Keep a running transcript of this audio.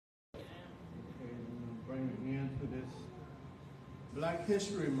bring an end to this Black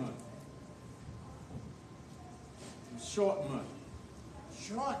History Month. Short month.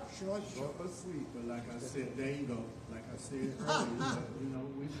 Short but sweet. But like I said, there you go. Like I said earlier, you know,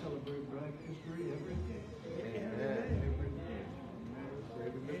 we celebrate Black History every day. Every day.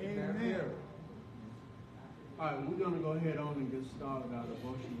 Amen. All right, we're going to go ahead on and get started our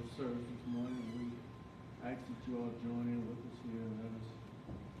devotional service this morning. We ask that you all join in with us here and let us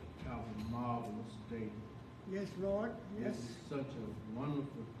have a marvelous day. Yes, Lord. Yes. This is such a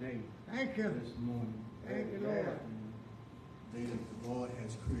wonderful day. Thank you. This morning. Thank you, Lord. The day that the Lord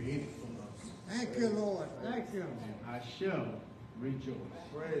has created for us. Thank you, Lord. Thank you. And I shall rejoice.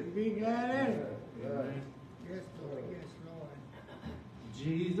 Be glad in it. Amen. Yes, Lord. Yes, Lord.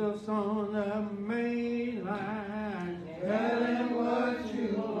 Jesus on the main line, tell him what you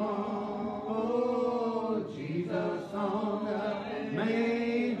want. Oh, Jesus on the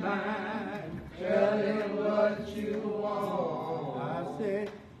main line, tell him what you want. I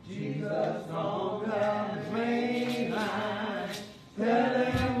said, Jesus on the main line, tell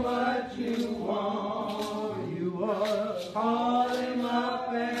him what you want. You ought to call him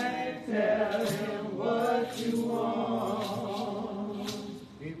up and tell him what you want.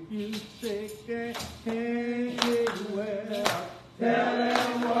 If you sick and can't get well, tell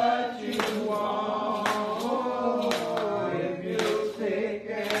him what you want. If you're sick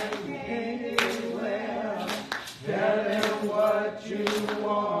and can't get well, tell him what you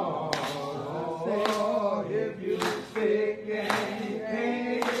want. If you're sick and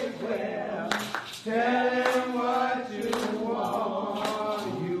can't get well, tell him what you want.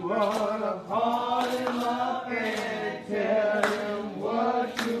 You ought to call him up and tell him what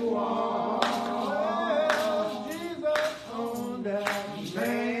you want. Jesus on that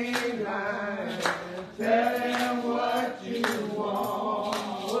main line, tell him what you want.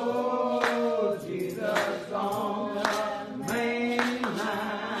 Oh, Jesus on the main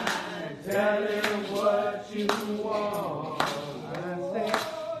line, tell him what you want. I say,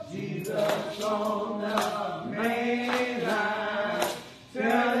 Jesus on the main line,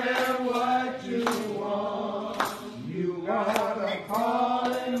 tell him what you want. You ought to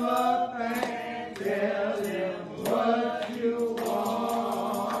call him up and tell him what you want.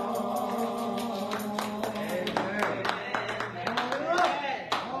 Amen.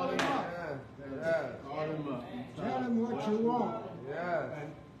 Call him up. Call him up. Tell him what you want.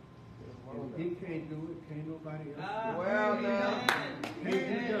 If he can't do it, can't nobody else do it. Well, now. Can't be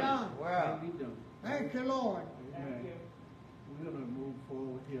done. Can't be done. Thank you, Lord. Amen. We're going to move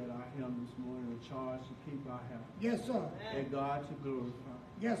forward here at our hymn this morning, a charge to keep our health. Yes, sir. And God to glorify.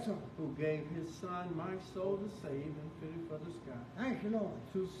 Yes, sir. Who gave his son, my soul to save and fitted for the sky. Thank you, Lord.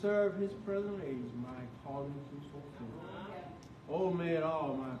 To serve his present age, my calling to fulfill. Oh, may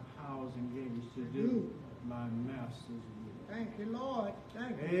all my powers engage to do my master's will. Thank you, Lord.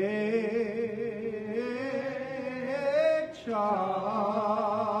 Thank you. A charge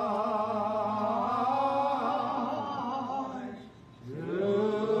to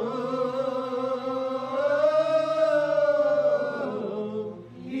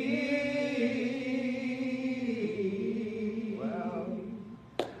keep. Well,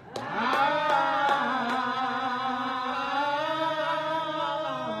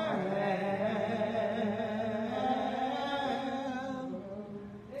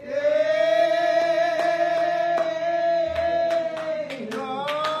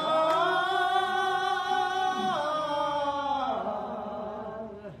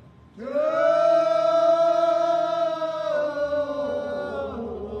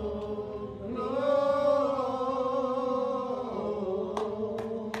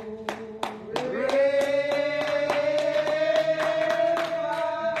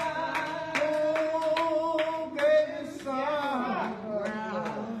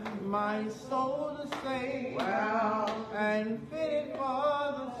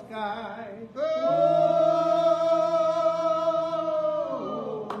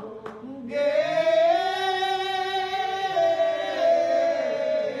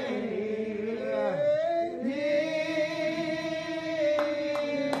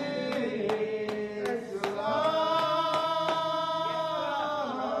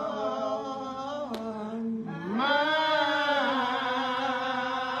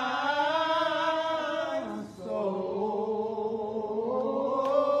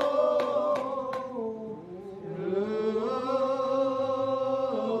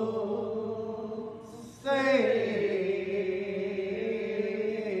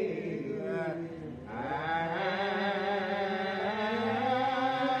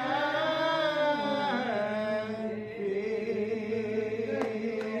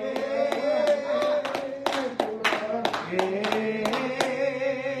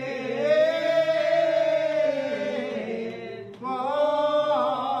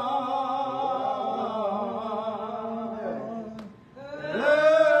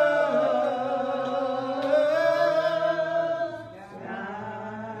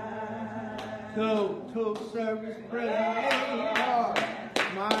 service presently,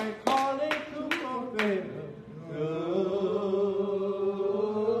 my calling to fulfill.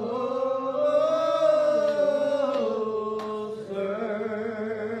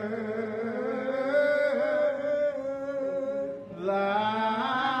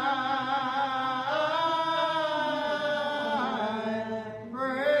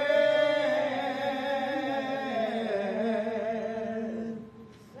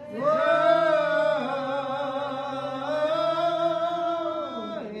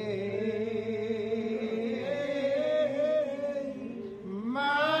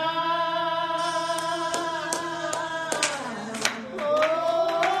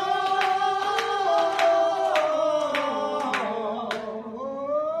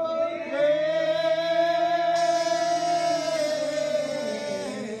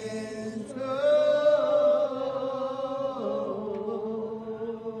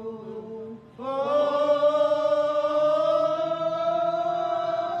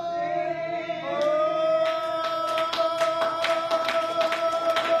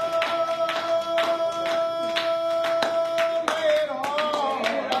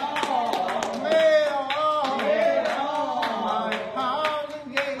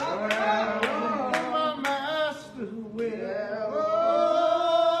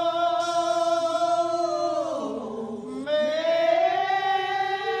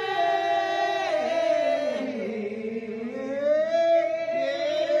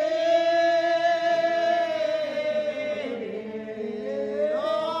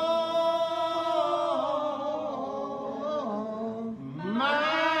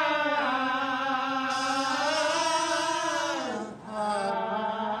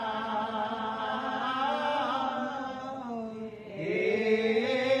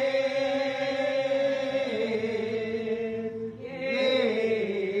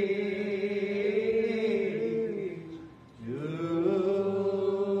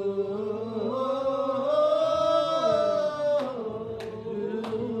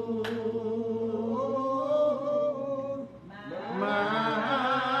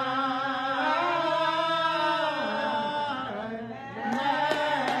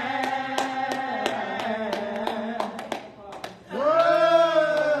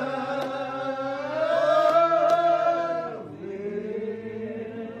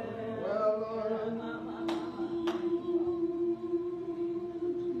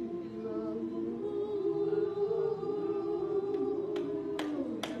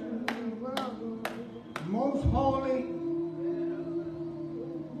 Most holy,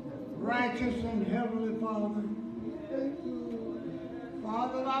 righteous, and heavenly Father,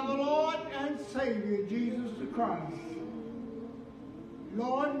 Father of our Lord and Savior, Jesus the Christ.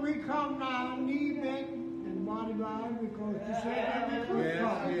 Lord, we come now knee bent and body bound because you said that we could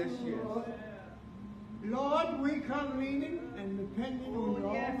come. Yes. Lord, we come leaning and depending on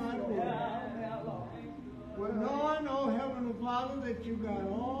your almighty word. Knowing, oh Heavenly Father, that you got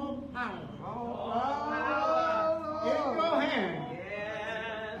all power in your hand.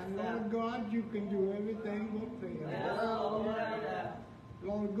 And Lord God, you can do everything but fail.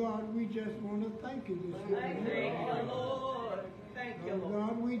 Lord God, we just want to thank you this morning. Lord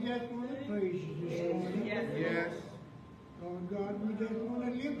God, we just want to praise you this morning. Yes. Lord God, we just want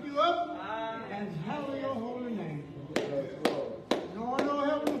to lift you up and hallow your holy name. Lord, oh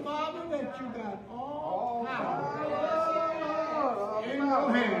Heavenly Father, that you got all power in your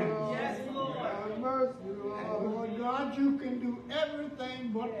hands. Yes, Lord. And Lord God, you can do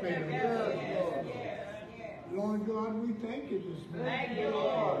everything but fail. Lord God, we thank you this morning. Thank you,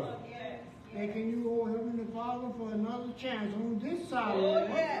 Lord. Thanking you, oh Heavenly Father, for another chance on this side of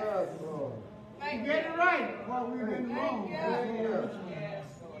the world to get it right while we've been wrong.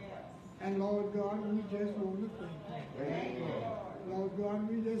 And Lord God, we just want to thank you. Lord God,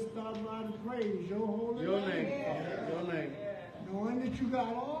 we just stop by to praise your holy name. Your name. Knowing that you got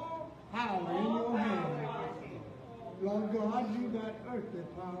all power in your hand. Lord God, you got earthly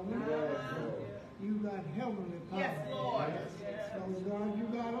power. You got heavenly power. Yes, Lord. Lord God, you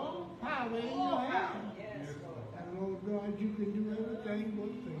got all power in your hand. And Lord God, you can do everything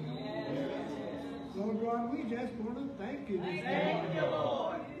but fail. Lord God, we just want to thank you this morning. Thank you,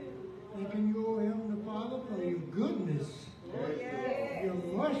 Lord. Thanking you, oh Heavenly Father, for your goodness, your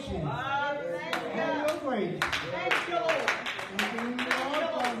mercy, and your grace. Thank you, Lord. Thanking you, Lord,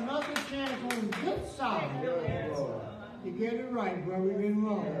 for another chance on this side to get it right where we've been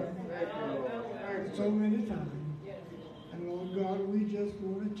wrong so many times. And Lord God, we just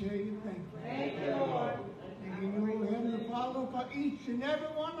want to tell you thank you. Thank you, Lord. Thanking you, oh Heavenly Father, for each and every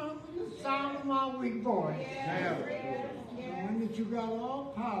one under the sound of my weak voice. Knowing that you got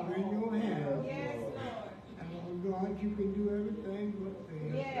all power in your hand. God, you can do everything but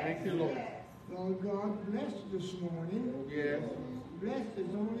fail. Thank you, Lord. Lord God, bless this morning. Yes. Bless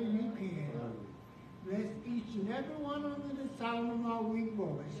as only you can. Bless each and every one under the sound of my weak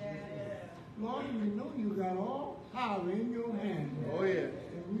voice. Lord, we know you got all power in your hand. Oh, yes.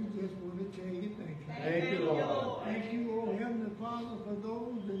 And we just want to tell you thank you. Thank you, Lord. Thank you, oh Heavenly Father, for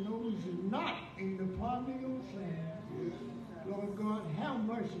those and those who are not in the pardon of your sins. Lord God, have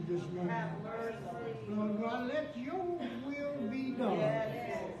mercy this morning. Lord God, let your will be done.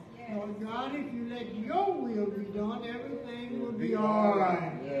 Lord God, if you let your will be done, everything will be all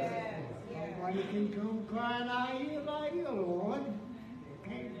right. Nobody can come crying out here like you, Lord.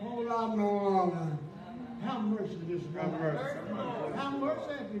 Can't hold out no longer. Have mercy this morning. Have mercy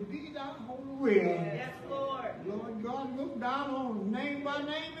if it be thy holy will. Yes, Lord. Lord God, look down on us name by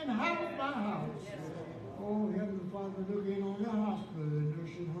name and house by house. Oh, Heavenly Father, look in on the hospital and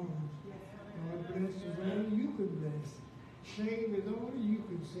nursing homes. Lord, bless as only you can bless. Save as only you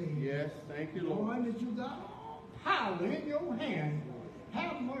can save. Yes, thank you, Lord. Lord, that you got all power in your hand.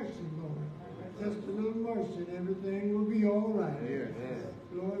 Have mercy, Lord. Just a little mercy and everything will be all right. Yes.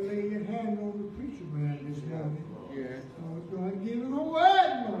 Lord, lay your hand on the preacher man this morning. Yes. Lord God, give him a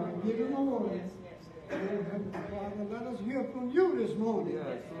word, Lord. Give him a word. Oh, Heavenly Father, let us hear from you this morning.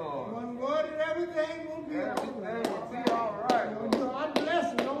 Yes, Lord. One word and everything will be all Everything right. will be all right, Lord Lord. God,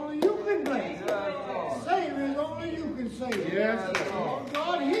 bless as only you can bless. Yes, Lord. Save as only you can save. Yes, Lord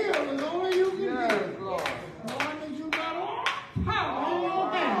God, heal as only you can Yes, heal. Lord. Lord, that you got all power in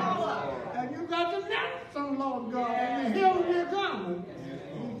your hands. And you got the medicine, Lord God, and the healing of your garment.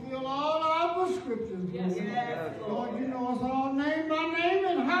 You fill all our prescriptions, Lord. Yes, Lord, you know us all name by name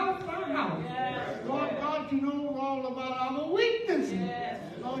and house by house. Lord God, you know all about our weaknesses.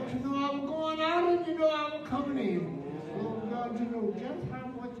 Lord, you know our going out and you know our coming in. Lord God, you know just how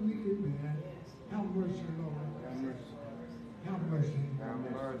much we can bear. Have mercy, Lord. Have mercy. Have mercy. Have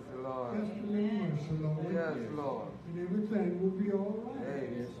mercy, Lord. Just a little mercy, Lord. Yes, Lord. And everything will be all right.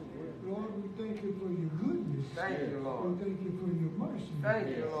 Hey, Lord, we thank you for your goodness. thank you, We Lord. thank you for your mercy.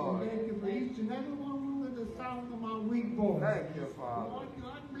 Thank you, Lord. We thank you for each and every one under the sound of my weak voice. Thank you, Father. Lord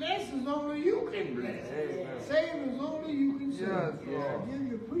God, bless as only you can bless. Amen. Save as only you can save. Yes, Lord. Give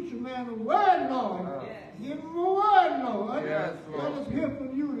your preacher man a word, Lord. Give him a word, Lord. Yes, Lord. Let us hear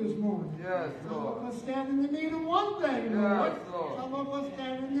from you this morning. Yes, Some of Lord. us stand in the need of one thing, Yes, Lord. Lord. Some of us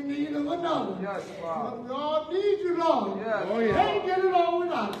stand in the need of another. Yes, But Father. we all need you, Lord. Yes, Oh, yeah. Can't get it all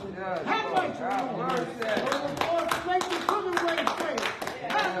without you. Yes, Have Lord. mercy, Have Lord. mercy. Lord, make the crooked way straight.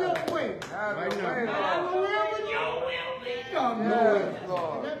 Have your way. Have Right your now. way, Not our Lord. will, but your will be done, Yes, Lord.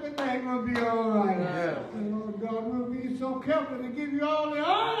 Lord. And everything will be all right. Yes. And Lord God, we'll be so careful to give you all the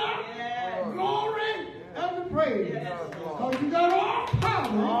honor, glory, and the praise. Yes, Lord. Because you got all power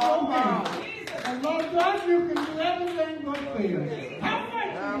in your hand. And Lord God, you can do everything but fail. Have mercy.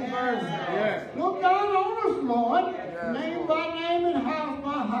 Have mercy. Yes. Look down on us, Lord, Yes, name Lord. by name and house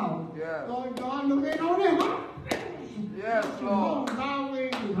by house. Yes. Lord God, look in on the house. Yes, Lord.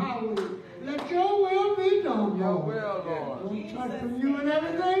 Highways and highways. Let your will be done, Your Lord. will, Lord. Don't touch from you and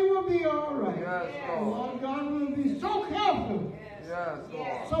everything will be all right. Yes, And Lord. Lord God, we'll be so careful, Yes,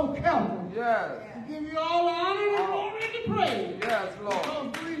 Lord. so careful Yes. to give you all the honor and the glory and the praise. Yes,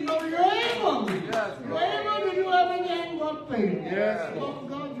 Lord. Because we know you're able. Yes, You're Lord. able to do everything but fail. Yes, Lord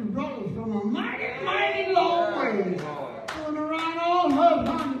God, you brought us from a mighty, mighty long way. Yes, Lord. Going around all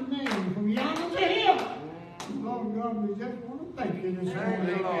her hundred names from yonder to here. Lord God, we just want to thank you this Thank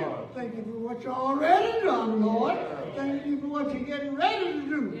morning. you, Lord. Thank you for what you already done, Lord. Thank you for what you're getting ready to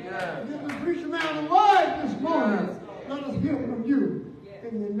do. Yes. Give the preacher man a word this morning. Yes. Let us hear from you.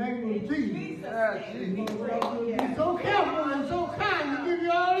 In the name of Jesus. Yes, Jesus. Lord God, we'll be so careful and so kind to give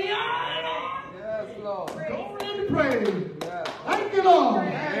you all the honor, Yes, Lord. glory, and praise. Yes. Thank you, Lord.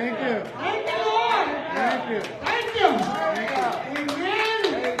 Thank you. Thank you, Lord. Thank you. Thank you. Thank you. Amen.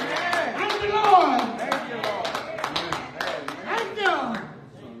 Amen. Thank you, Lord. Thank you, Lord. Thank you.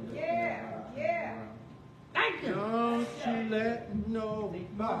 Thank you. Don't you let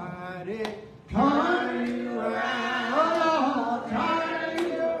nobody Turn you around. Oh, Lord, turn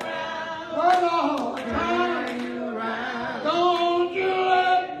you around. Oh, Lord, turn you around. Don't you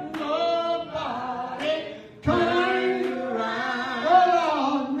let nobody turn you around. Oh,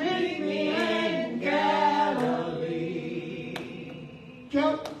 Lord, meet me in Galilee.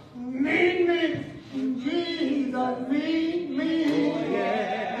 Just meet me, Jesus, meet me.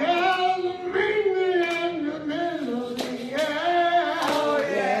 Just meet me in the middle. Yeah. Oh,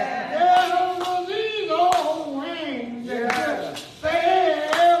 yeah. Yeah, with these old wings that just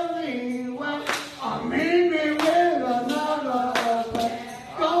sail me well. Meet me with another.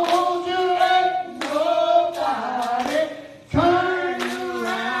 Don't you let nobody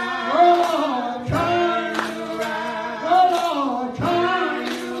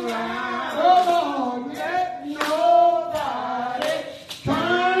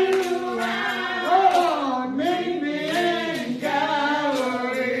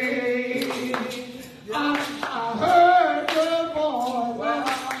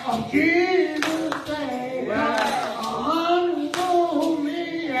of Jesus say, unto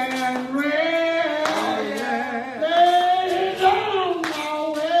me and rest. Lay down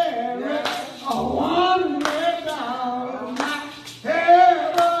my weary, one way down my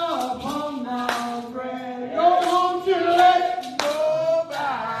head upon my breast. Don't you let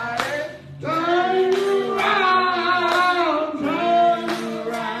nobody turn you around, turn you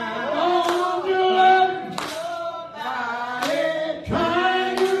around. Don't you let nobody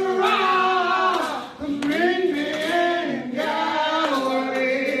turn you around and bring me in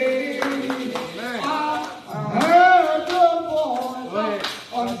Galilee. I heard the voice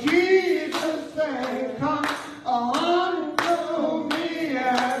of Jesus say, come unto me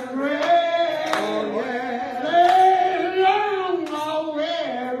and rest. Lay down my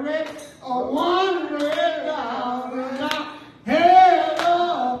weary, one way down my head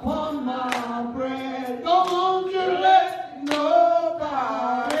upon my breast. Don't you let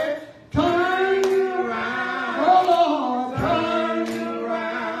nobody turn you around. Oh Lord, turn you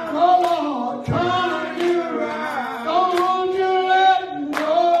around. Oh Lord, turn you around. Don't you let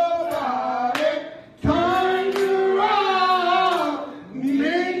nobody turn you around.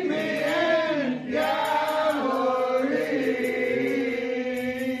 Meet me in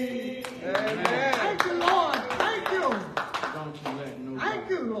Galilee. Amen. Thank you, Lord. Thank you. Don't you let Thank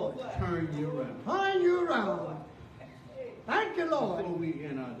nobody you, Lord. turn you around. Turn you around. Thank you, Before Lord. we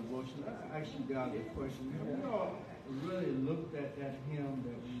end our devotion, I ask you guys a question. Have you all really looked at that hymn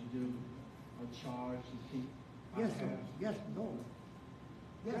that we do, A Charge to Keep? I Yes, have. Lord. Yes, Lord.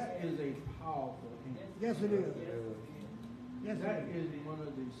 Yes, That is a powerful hymn. yes, it is. Yes, That it is. is one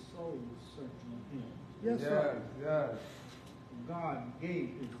of the soul-searching hymns. Yes, sir. Yes. God gave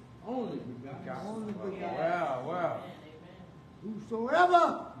His only begotten Only Son, begotten. Wow.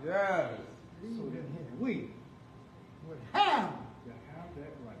 Whosoever Yes. so that we would have, to have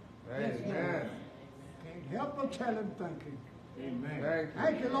that right. Amen. can't help but tell him thank you. Amen.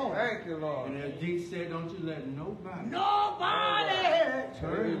 Thank you, Lord. Thank you, Lord. And as Dee said, don't you let nobody Nobody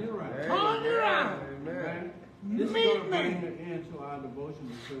turn you around. turn you around. Amen. This is Meet going to me. bring an end to our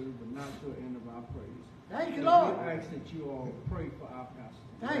devotional service, but not to the end of our praise. Thank you, So Lord. we ask that you all pray for our pastor.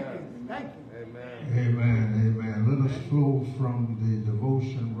 Thank you. Thank you. Amen. Amen, amen. Let us flow from the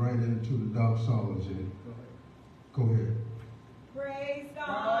devotion right into the doxology. Go ahead. Praise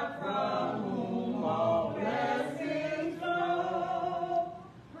God from whom all blessings flow.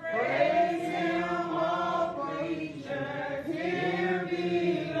 Praise Him, all creatures here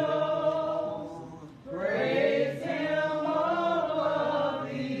below. Praise Him, all of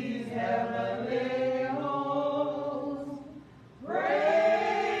these heavenly hosts.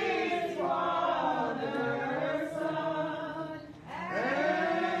 Praise Father, Son,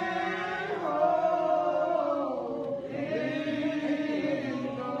 and Holy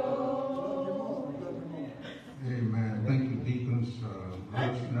Amen. Thank you, deacons. Let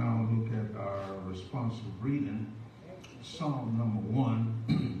us now look at our responsive reading. Psalm number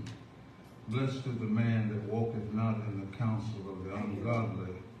 1. Blessed is the man that walketh not in the counsel of the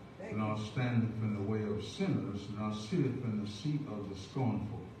ungodly, nor standeth in the way of sinners, nor sitteth in the seat of the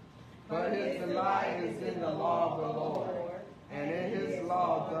scornful. But his delight is in the law of the Lord, and in his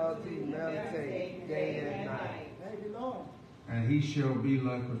law does he meditate day and night. Thank you, Lord. And he shall be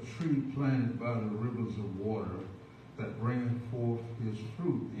like a tree planted by the rivers of water, that bringeth forth his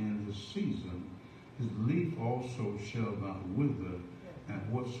fruit in his season. His leaf also shall not wither,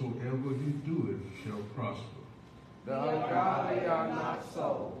 and whatsoever he doeth shall prosper. The ungodly are not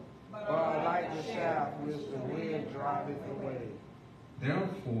so, but are like the shaft which the wind driveth away.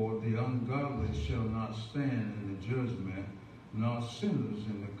 Therefore the ungodly shall not stand in the judgment, nor sinners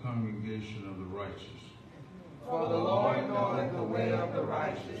in the congregation of the righteous. For the Lord knoweth the way of the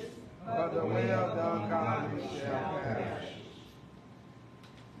righteous, but the way of the ungodly shall perish.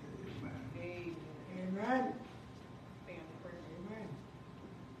 Amen. Amen. Amen.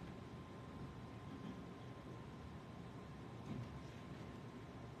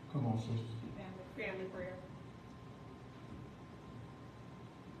 Come on, sister. Family prayer.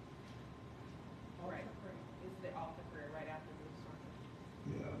 Right. It's the altar prayer right after this sermon.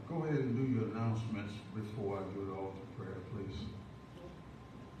 Yeah, go ahead and do your announcements before I do the altar prayer, please.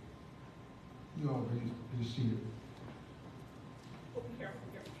 You all be seated. Oh, careful.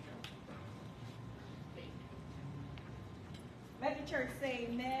 Let the church say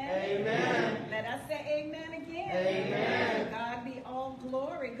amen. Amen. Let us say amen again. Amen. To God be all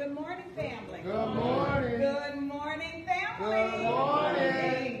glory. Good morning, family. Good morning. Good morning, family. Good morning.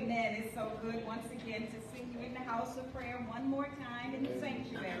 Amen. It's so good once again to see you in the house of prayer one more time in the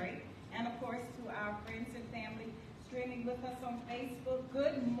sanctuary. And of course to our friends and family streaming with us on Facebook,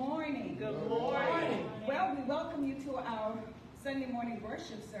 good morning. Good morning. Well, we welcome you to our Sunday morning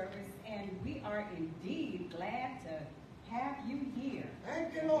worship service, and we are indeed glad to have you here.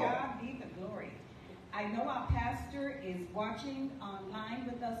 Thank you, Lord. God be the glory. I know our pastor is watching online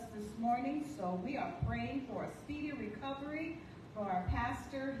with us this morning, so we are praying for a speedy recovery for our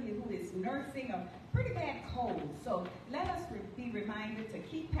pastor who is nursing a pretty bad cold. So let us be reminded to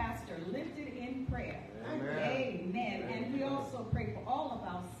keep Pastor lifted in prayer. Amen. Amen. And we also pray for all of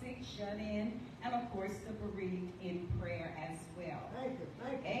our sick, shut in, and of course the bereaved in prayer as well. Thank you.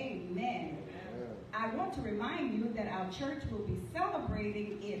 Thank you. Amen. I want to remind you that our church will be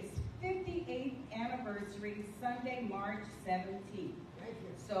celebrating its 58th anniversary Sunday, March 17th. Thank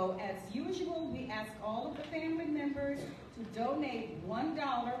you. So as usual, we ask all of the family members to donate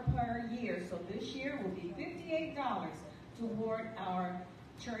 $1 per year. So this year will be $58 toward our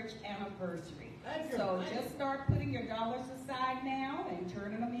church anniversary. Thank you. So just start putting your dollars aside now and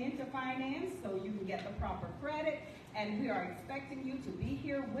turning them into finance so you can get the proper credit. And we are expecting you to be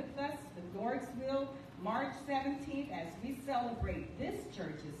here with us, the Lord's will, March 17th, as we celebrate this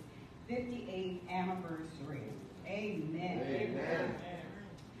church's 58th anniversary. Amen. Amen.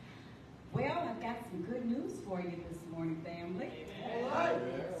 Well, I've got some good news for you this morning, family. All right.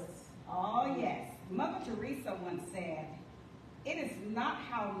 Oh, yes. Mother Teresa once said, "It is not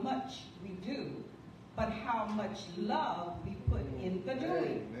how much we do, but how much love we put in the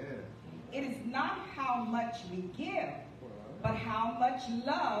doing. Amen. It is not how much we give, but how much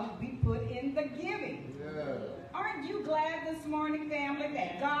love we put in the giving." Yeah. Aren't you glad this morning, family,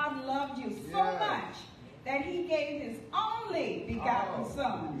 that God loved you so Yes. much that he gave his only begotten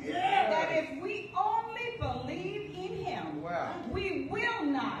Son? Yes. That if we only believe in him, Wow. we will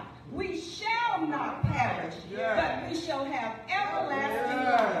not, we shall not perish, Yes. but we shall have everlasting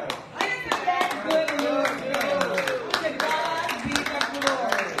Yes. life. Isn't that good news? To God be the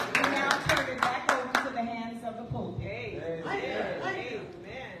glory. We now turn it back over to the hands of the pulpit. Amen.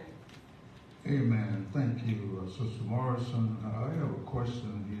 Amen. Thank you, Sister Morrison. I have a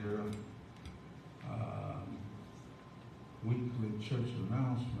question here. Weekly church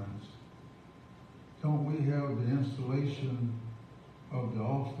announcements. Don't we have the installation of the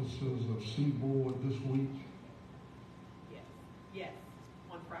officers of Seaboard this week? Yes. Yes.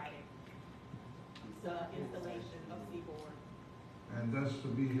 On Friday. The installation of Seaboard. And that's to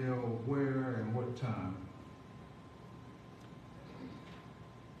be held where and what time?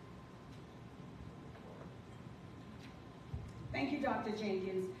 Thank you, Dr.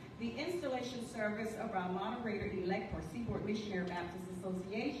 Jenkins. The installation service of our moderator-elect for Seaboard Missionary Baptist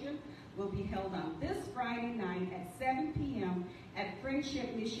Association will be held on this Friday night at 7 p.m. at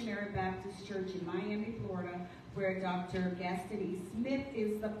Friendship Missionary Baptist Church in Miami, Florida, where Dr. Gaston E. Smith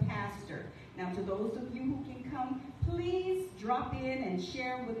is the pastor. Now, to those of you who can come, please drop in and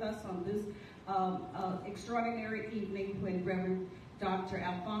share with us on this extraordinary evening when Reverend Dr.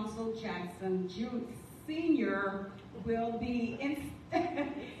 Alfonso Jackson Sr. will be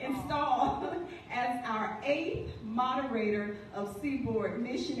installed as our 8th moderator of Seaboard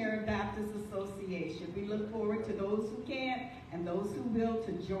Missionary Baptist Association. We look forward to those who can and those who will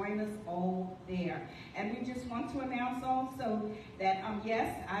to join us all there. And we just want to announce also that,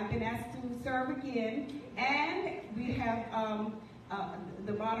 yes, I've been asked to serve again, and we have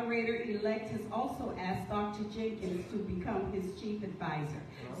the moderator-elect has also asked Dr. Jenkins to become his chief advisor.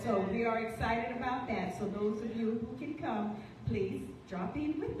 So we are excited about that. So those of you who can come, please drop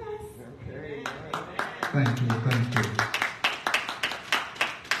in with us. Okay. Thank you, thank you.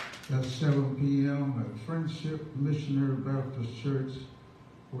 That's 7 p.m. at Friendship Missionary Baptist Church,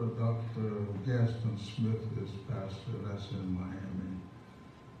 where Dr. Gaston Smith is pastor. That's in Miami.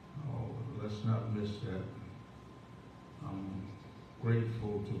 Oh, let's not miss that. I'm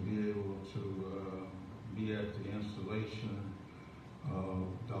grateful to be able to be at the installation of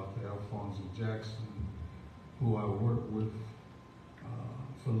Dr. Alfonso Jackson, who I worked with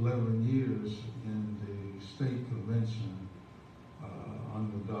for 11 years in the state convention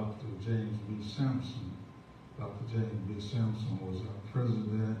under Dr. James B. Sampson. Dr. James B. Sampson was our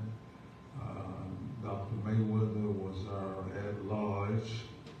president. Dr. Mayweather was our at-large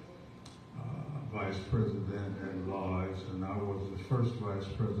vice president at large, and I was the first vice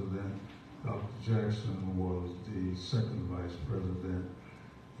president. Dr. Jackson was the second vice president.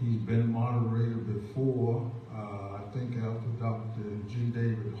 He's been moderator before, I think after Dr. G.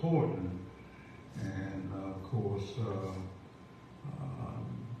 David Horton, and of course,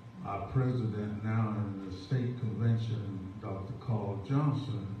 our president now in the state convention, Dr. Carl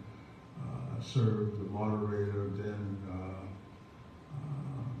Johnson, served the moderator. Then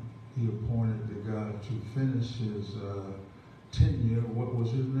he appointed the guy to finish his tenure. What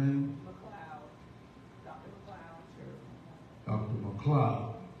was his name? McLeod. Dr. McLeod. Dr.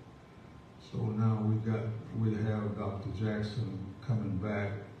 McLeod. So now we have Dr. Jackson coming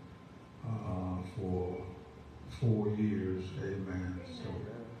back for 4 years. Amen. So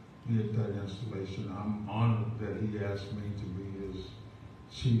be at that installation. I'm honored that he asked me to be his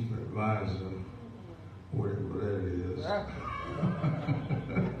chief advisor, whatever that is.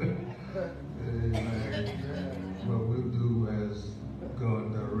 Amen. But we'll do as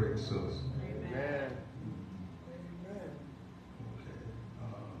God directs us. Amen. Okay.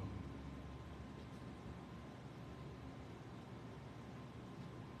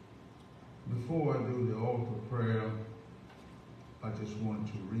 Before I do the altar prayer, I just want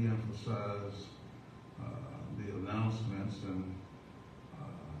to reemphasize the announcements. And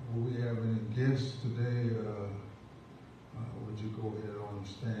will we have any guests today? Would you go ahead on and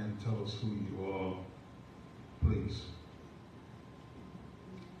stand? Tell us who you are, please.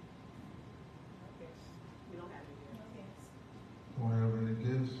 We don't have any guests. Don't have any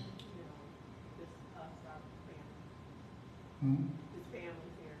guests? Just us, our family. Hmm? Just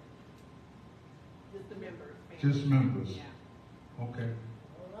families here. Just the members. Family. Just members? Yeah. Okay.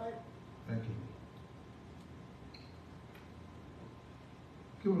 All right. Thank you.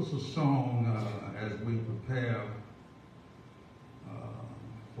 Give us a song as we prepare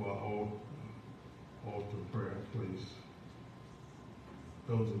for our altar prayer, please.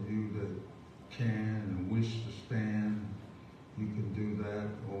 Those of you that can and wish to stand, you can do that,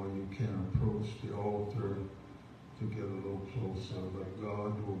 or you can approach the altar to get a little closer. But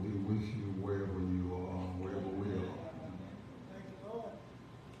God will be with you wherever you are, wherever we are. Thank you, Lord.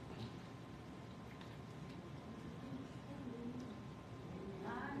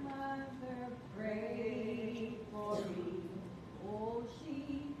 My mother prayed for me. Oh, she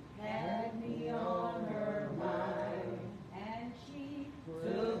had me on her mind, and she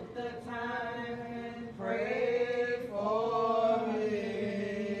took the time and prayed for me.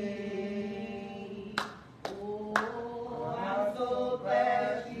 Oh, I'm so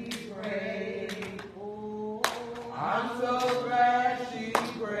glad she prayed. Oh, I'm so glad she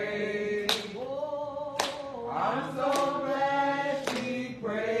prayed. oh, I'm so glad she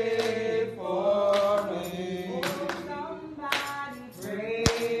prayed for me. somebody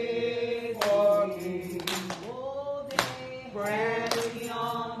Prayed for me. Oh, they Prayed. had me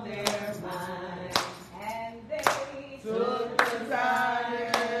on their mind, and they Took the time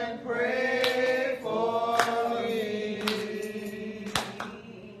and prayed for me.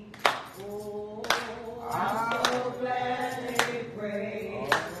 Oh, I'm so glad they prayed.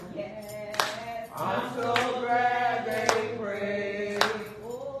 Yes, I'm so glad they prayed.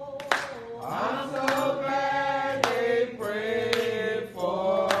 Oh, I'm so glad they prayed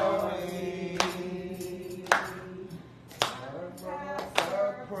for me. Our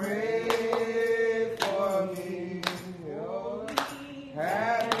pastor prayed for me. Oh,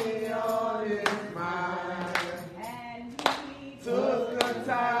 had me on his mind. and he Took the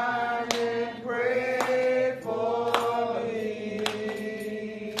time and prayed for me.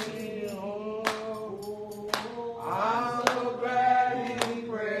 Oh, I'm so glad he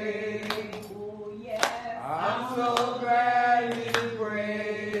prayed. Oh, yes. I'm so glad he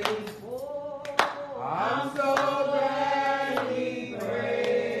prayed. Oh, I'm so glad he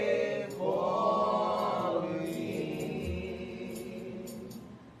prayed for me.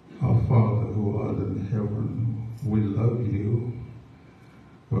 Our Father who art in heaven, we love you,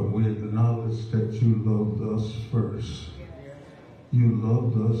 but we acknowledge that you loved us first. You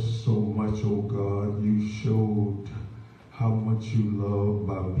loved us so much, oh God, you showed how much you love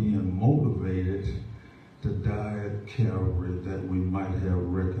by being motivated to die at Calvary that we might have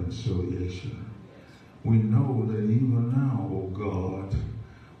reconciliation. We know that even now, oh God,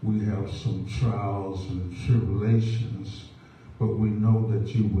 we have some trials and tribulations, but we know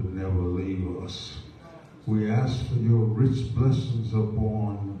that you would never leave us. We ask for your rich blessings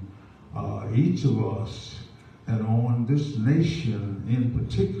upon each of us and on this nation in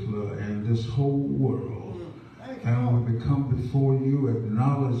particular and this whole world. And we come before you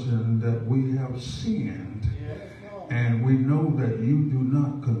acknowledging that we have sinned. And we know that you do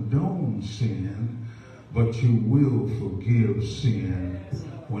not condone sin, but you will forgive sin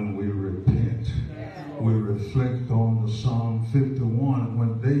when we repent. We reflect on the Psalm 51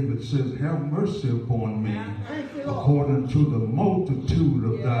 when David says, have mercy upon me according to the multitude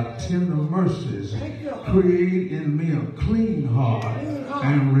of thy tender mercies. Create in me a clean heart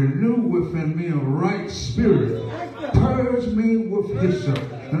and renew within me a right spirit. Purge me with hyssop.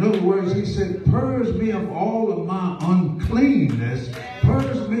 In other words, he said, purge me of all of my uncleanness.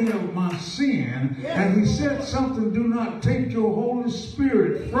 Purge me of mine. And he said something, do not take your Holy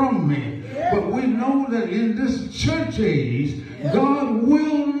Spirit from me. But we know that in this church age, God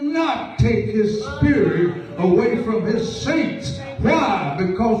will not take his Spirit away from his saints. Why?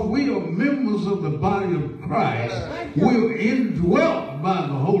 Because we are members of the body of Christ. We're indwelt by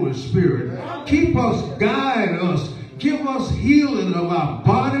the Holy Spirit. Keep us, guide us, give us healing of our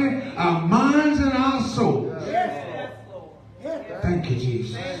body, our minds, and our souls. Thank you,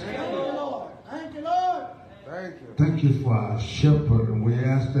 Jesus. Thank you, Lord. Thank you, Lord. Thank you. Thank you for our shepherd, and we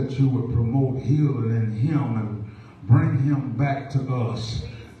ask that you would promote healing in him and bring him back to us.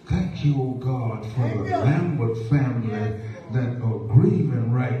 Thank you, oh God, for the Lambert family that are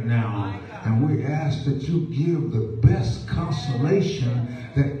grieving right now. And we ask that you give the best consolation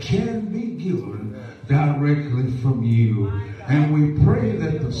that can be given directly from you. And we pray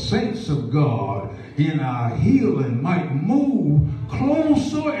that the saints of God in our healing might move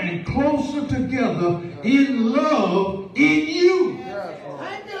closer and closer together in love in you.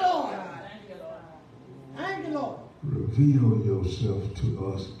 Thank you, Lord. Thank you, Lord. Reveal yourself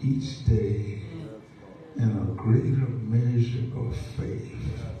to us each day in a greater measure of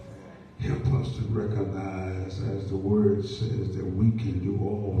faith. Help us to recognize, as the word says, that we can do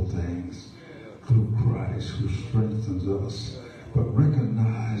all things through Christ who strengthens us. But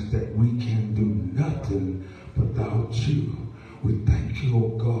recognize that we can do nothing without you. We thank you,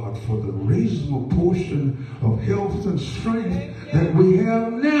 oh God, for the reasonable portion of health and strength that we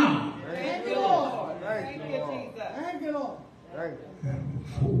have now. Thank you, Lord. Thank you, Lord. Thank you, Lord. Thank you. And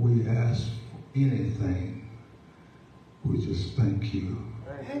before we ask for anything, we just thank you.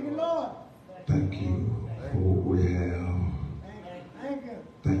 Thank you, Lord. Thank you for what we have. Thank you.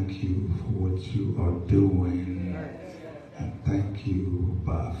 Thank you for what you are doing. And thank you,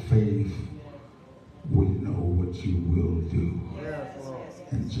 by faith, we know what you will do. Yes, Lord.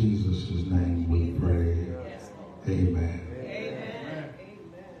 In Jesus' name we pray. Amen. Amen.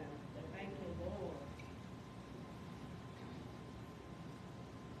 Thank you, Lord.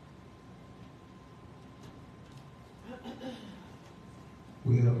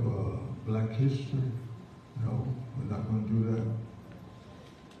 We have Black History. No, we're not going to do that.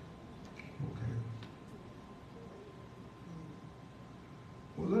 Okay.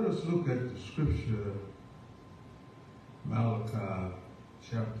 Well, let us look at the scripture, Malachi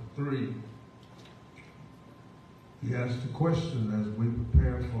chapter 3. He asked the question as we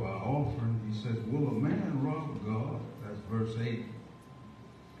prepare for our offering. He says, will a man rob God? That's verse 8.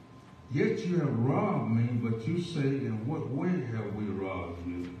 Yet you have robbed me, but you say, in what way have we robbed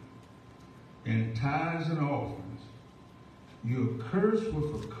you? In tithes and offerings. You are cursed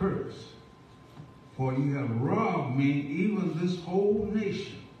with a curse, for you have robbed me, even this whole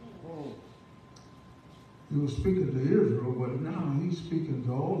nation. He was speaking to Israel, but now he's speaking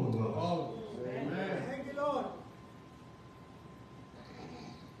to all of us. Amen. Thank you, Lord.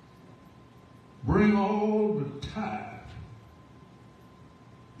 Bring all the tithe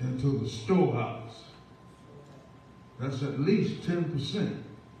into the storehouse. That's at least 10%.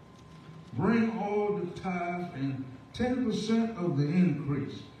 Bring all the tithe and 10% of the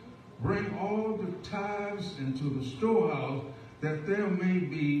increase. Bring all the tithes into the storehouse, that there may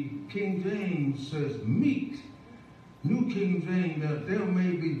be, King James says, meat. New King James, that there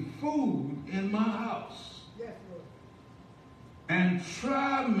may be food in my house. Yes, Lord. And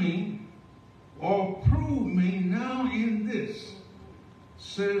try me or prove me now in this,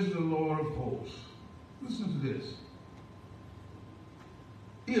 says the Lord of hosts. Listen to this.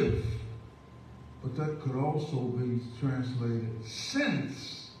 If, but that could also be translated,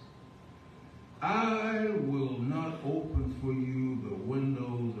 since I will not open for you the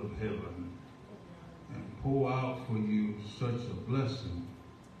windows of heaven and pour out for you such a blessing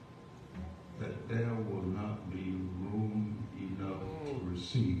that there will not be room enough to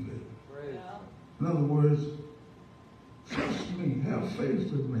receive it. In other words, trust me, have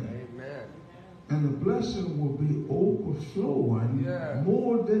faith in me. Amen. And the blessing will be overflowing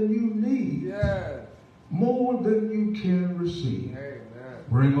more than you need, more than you can receive. Amen.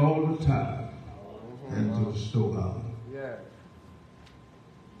 Bring all the tithe into the storehouse. Yes.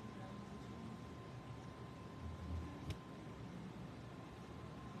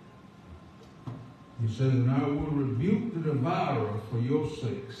 He says, and I will rebuke the devourer for your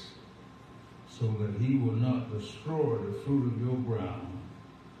sakes, so that he will not destroy the fruit of your ground,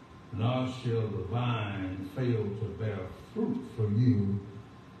 nor shall the vine fail to bear fruit for you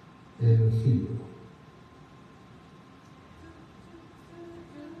in the field.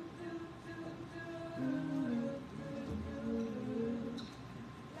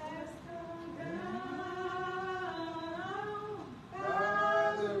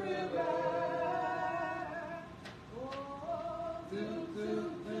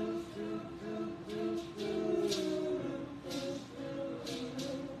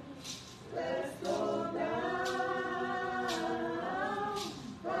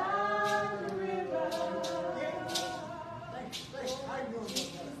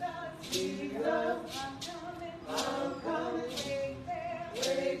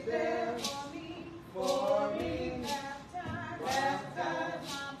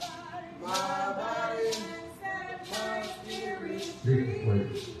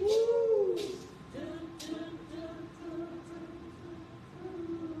 great.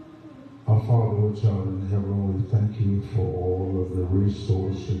 Our Father, which art in heaven, we thank you for all of the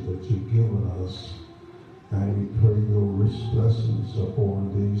resources that you've given us. And we pray your rich blessings upon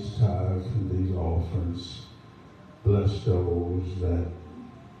these tithes and these offerings. Bless those that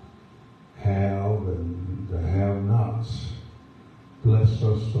have and the have-nots. Bless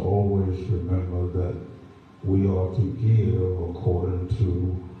us to always remember that we are to give according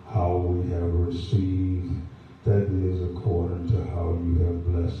to how we have received. That is according to how you have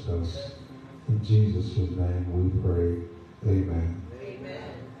blessed us. In Jesus' name we pray. Amen. Amen.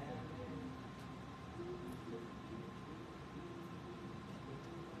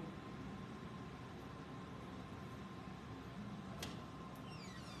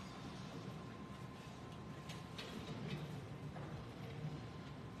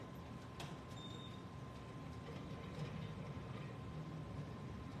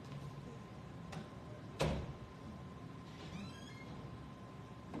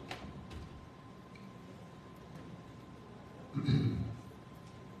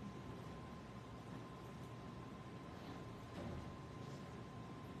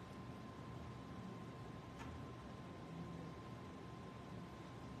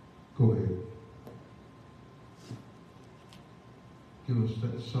 Go ahead. Give us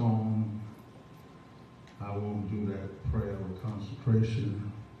that song. I won't do that prayer of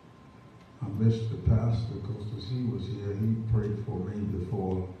consecration. I missed the pastor because as he was here, he prayed for me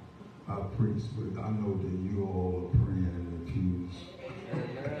before I preached, but I know that you all are praying in the pews.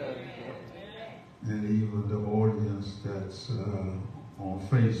 And even the audience that's on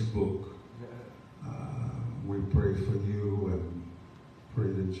Facebook, we pray for you and pray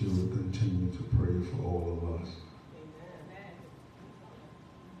that you will continue to pray for all of us.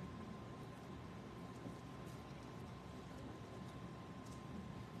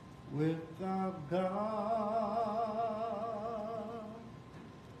 Without God,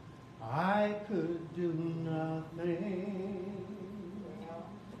 I could do nothing.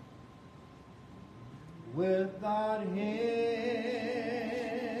 Without Him,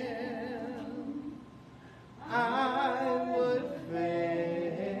 I would fail.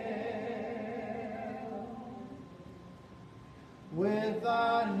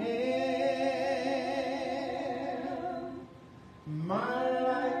 Without Him, my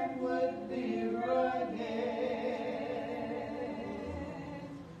life would be rugged,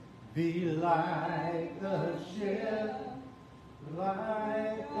 be like a ship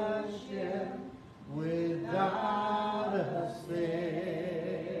without a sail.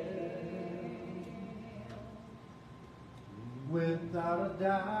 Without a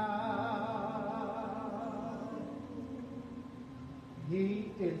doubt,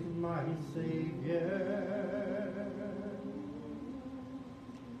 He is my Savior,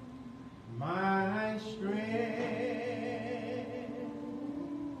 my strength,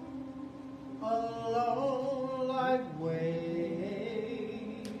 alone like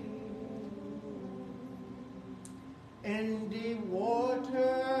waves in deep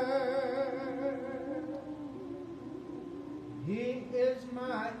water. He is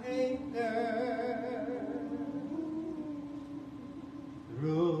my anchor.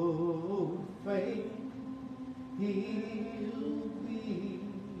 Through faith, He'll be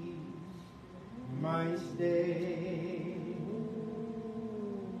my stay.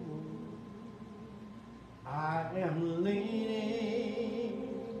 I am leaning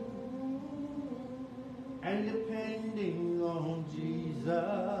and depending on Jesus.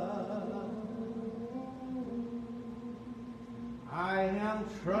 I am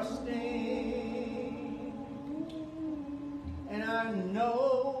trusting, and I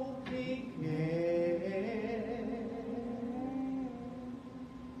know He can.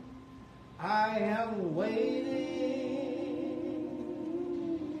 I am waiting,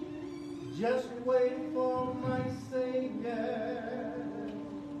 just wait for my Savior.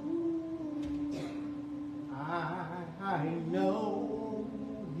 I know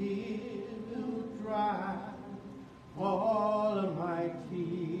He'll dry all of my tears.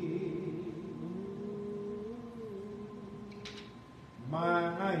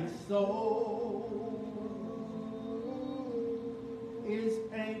 My soul is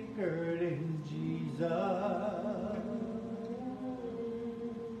anchored in Jesus.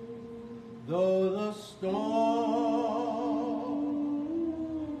 Though the storm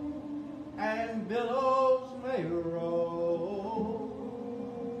and billows may roll,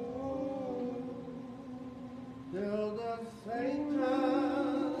 till the Satan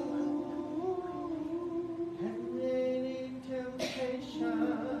and any temptation,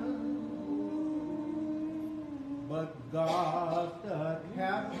 but God the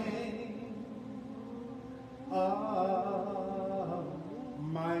captain of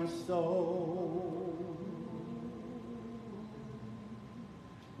my soul.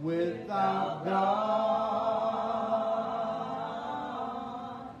 Without God,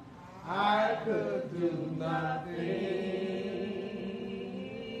 I could do nothing.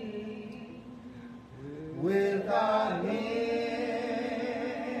 Without Him,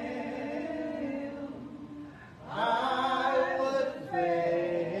 I would fail.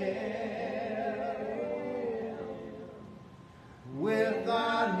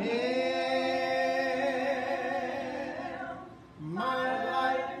 Without Him, my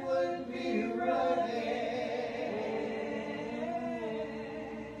life would be rugged.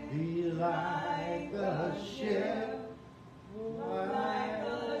 Be like a ship,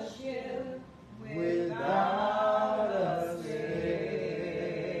 without a sail.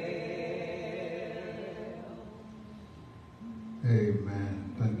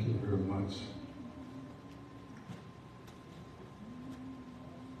 Amen. Thank you very much.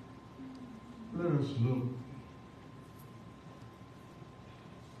 Let us look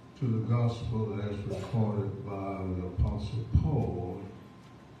to the gospel as recorded by the Apostle Paul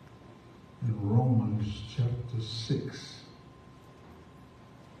in Romans chapter 6.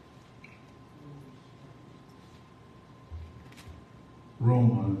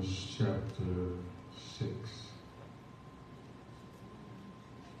 Romans chapter 6.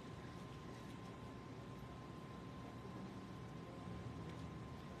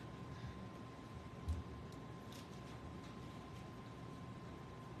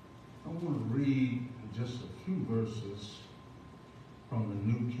 I want to read just a few verses from the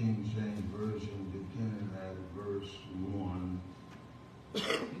New King James Version, beginning at verse 1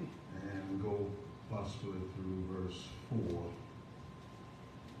 and go possibly through verse 4.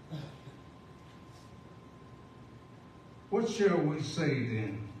 What shall we say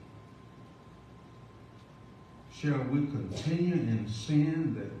then? Shall we continue in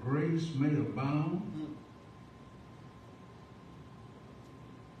sin that grace may abound?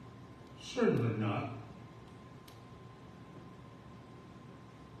 Certainly not.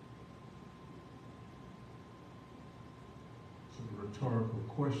 It's a rhetorical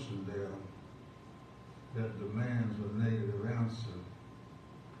question there that demands a negative answer.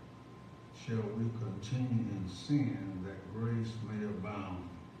 Shall we continue in sin that grace may abound?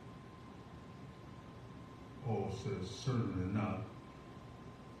 Paul says, certainly not.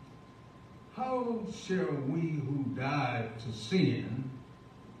 How shall we who died to sin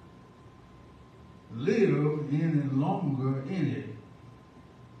live any longer in it?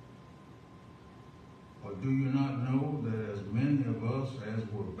 Or do you not know that as many of us as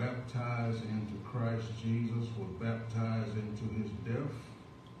were baptized into Christ Jesus were baptized into his death?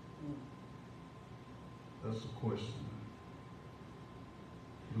 That's the question.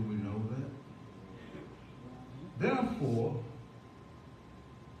 Do we know that? Therefore,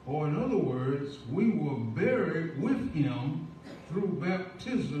 or in other words, we were buried with him through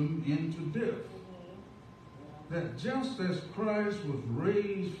baptism into death. That just as Christ was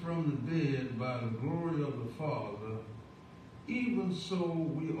raised from the dead by the glory of the Father, even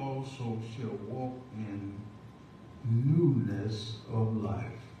so we also shall walk in newness of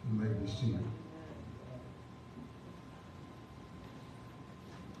life. You may be seated.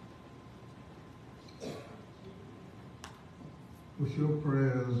 With your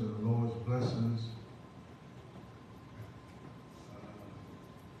prayers and the Lord's blessings,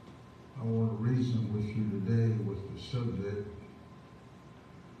 I want to reason with you today with the subject,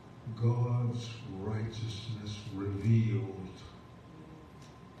 God's righteousness revealed.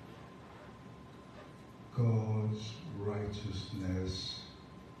 God's righteousness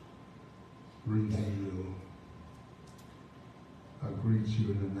revealed. I greet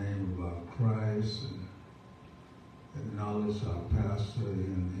you in the name of our Christ and acknowledge our pastor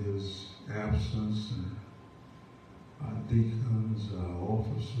in his absence, and our deacons, our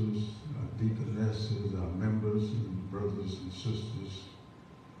officers, our deaconesses, our members and brothers and sisters,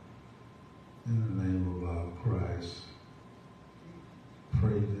 in the name of our Christ.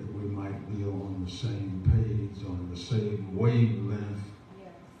 Pray that we might be on the same page, on the same wavelength,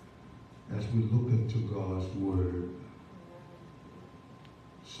 yes, as we look into God's Word.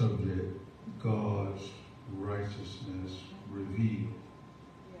 Subject, God's righteousness revealed.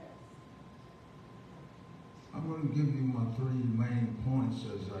 Yes. I'm going to give you my three main points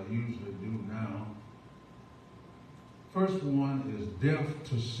as I usually do now. First one is death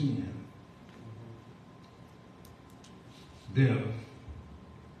to sin. Death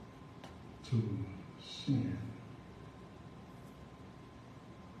to sin.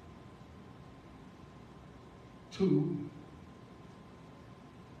 Two,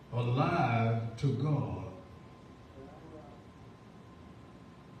 alive to God.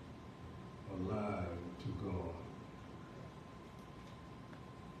 Alive to God.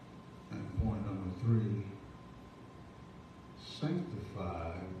 And point number 3,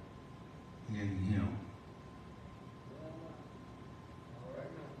 sanctified in Him.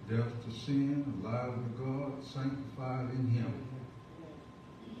 Death to sin, alive to God, sanctified in Him.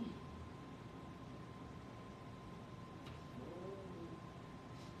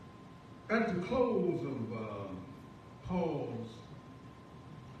 At the close of Paul's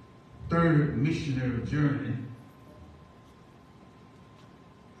third missionary journey,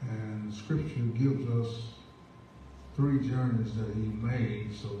 and Scripture gives us 3 journeys that he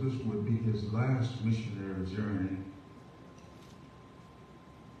made, so this would be his last missionary journey.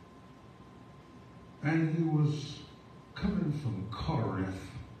 And he was coming from Corinth,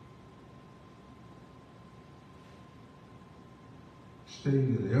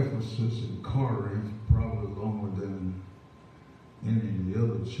 stayed at Ephesus and Corinth, probably longer than any of the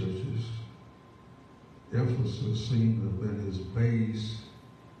other churches. Ephesus seemed to have been his base.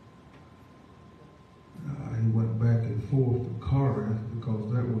 He went back and forth to Corinth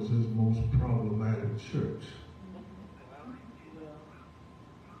because that was his most problematic church.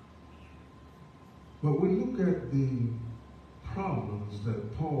 But we look at the problems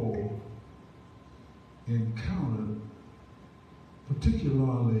that Paul encountered,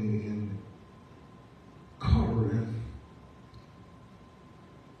 particularly in Corinth,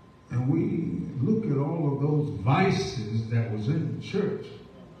 and we look at all of those vices that was in the church.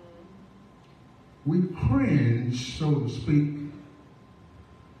 We cringe, so to speak.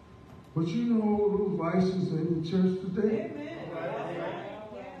 But you know all those vices in the church today? Amen.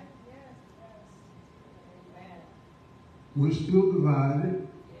 We're still divided.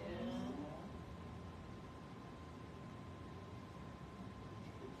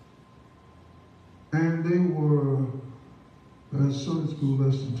 And they were, as Sunday school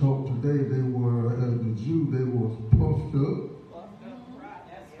lesson taught today, they were, as the Jew, they were puffed up.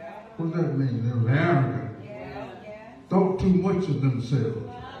 What does that mean? They were arrogant. Thought too much of themselves.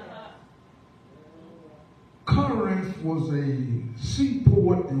 Corinth was a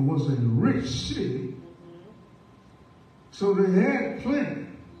seaport and was a rich city. So they had plenty.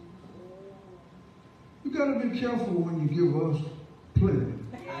 You got to be careful when you give us plenty.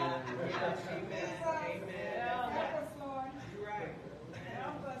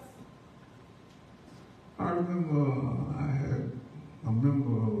 I remember I had a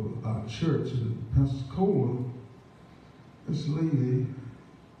member of our church in Pensacola. This lady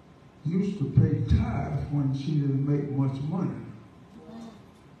used to pay tithe when she didn't make much money.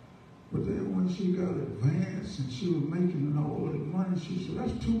 But then when she got advanced and she was making all that money, she said,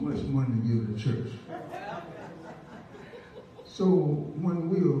 that's too much money to give the church. So when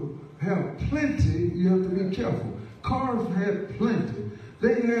we have plenty, you have to be careful. Corinth had plenty.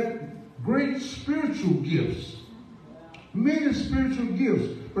 They had great spiritual gifts. Many spiritual gifts.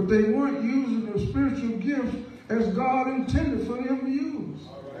 But they weren't using the spiritual gifts as God intended for them to use.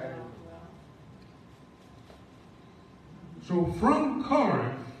 So from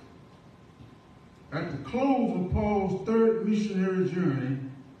Corinth, at the close of Paul's third missionary journey,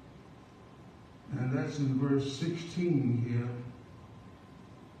 and that's in verse 16 here,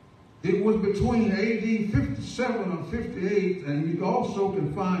 it was between AD 57 and 58, and you also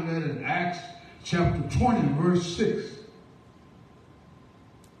can find that in Acts chapter 20, verse 6.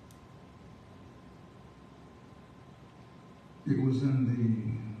 It was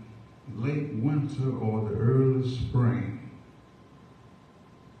in the late winter or the early spring.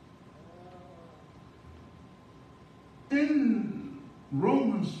 In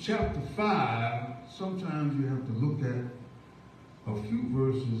Romans chapter 5, sometimes you have to look at a few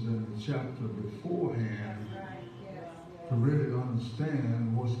verses in the chapter beforehand to really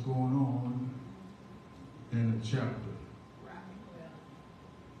understand what's going on in the chapter.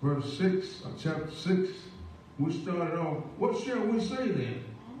 Verse 6 of chapter 6, we started off, what shall we say then?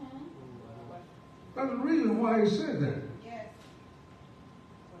 There's a reason why he said that.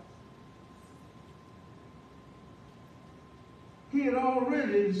 He had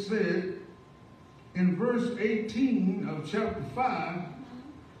already said in verse 18 of chapter 5,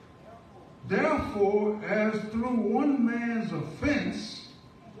 therefore, as through one man's offense,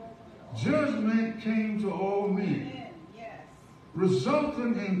 judgment came to all men,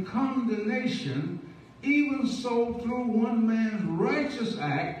 resulting in condemnation, even so through one man's righteous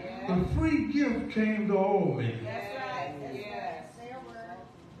act, the free gift came to all men.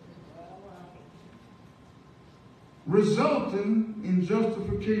 Resulting in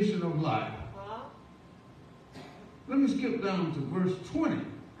justification of life. Let me skip down to verse 20.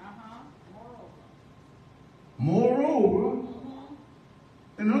 Moreover,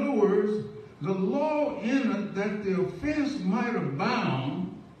 in other words, the law entered that the offense might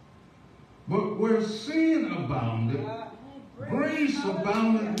abound, but where sin abounded, grace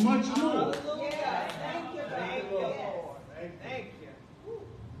abounded much more.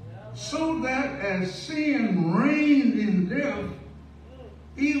 So that as sin reigned in death,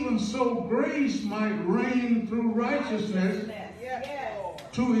 even so grace might reign through righteousness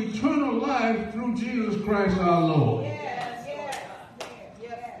to eternal life through Jesus Christ our Lord.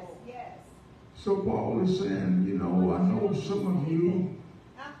 So Paul is saying, you know, I know some of you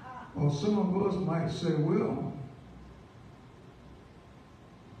or some of us might say, well,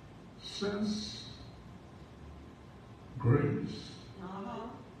 since grace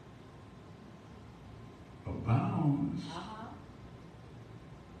abounds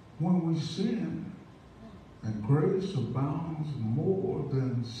when we sin, and grace abounds more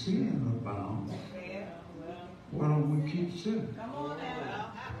than sin abounds, why don't we keep sinning? Come on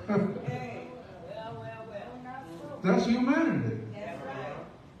now. Hey. That's humanity. That's right.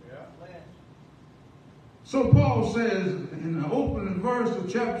 So Paul says in the opening verse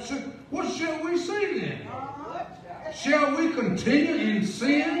of chapter 6, what shall we say then? Shall we continue in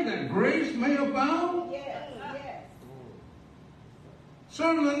sin that grace may abound? Yes.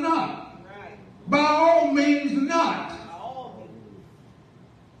 Certainly not. Right. By all means not.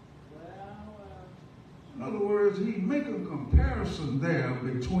 In other words, he make a comparison there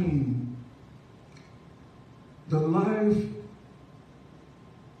between the life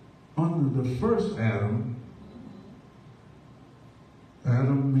under the first Adam,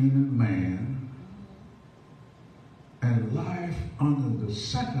 Adam meaning man, and life under the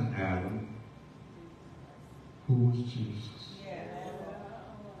second Adam, who was Jesus.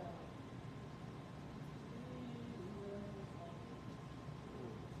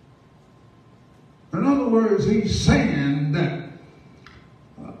 In other words, he's saying that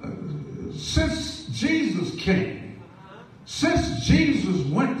since Jesus came, since Jesus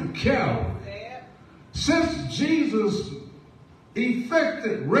went to Calvary, since Jesus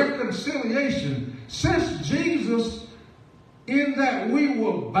effected reconciliation, since Jesus, in that we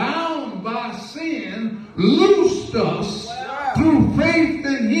were bound by sin, loosed us through faith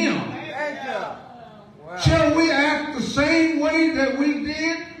in him. Shall we act the same way that we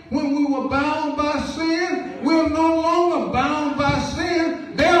did when we were bound by sin? We're no longer bound by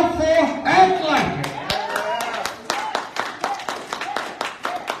sin, therefore act like it.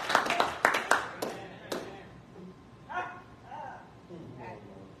 I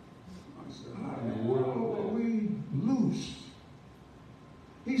said, how in the world were we loose?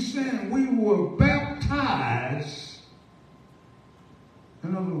 He's saying we were baptized.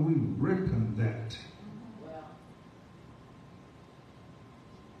 In other words, we reckon that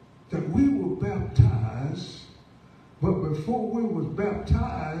we were baptized, but before we was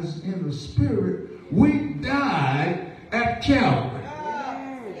baptized in the Spirit, we died at Calvary.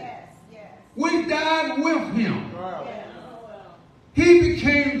 We died with him. He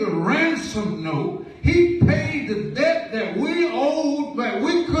became the ransom note. He paid the debt that we owed, but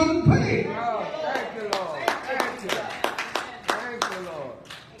we couldn't pay. Thank you, Lord. Thank you. Thank you, Lord.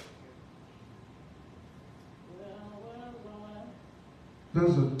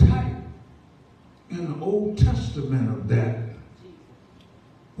 There's a type in the Old Testament of that.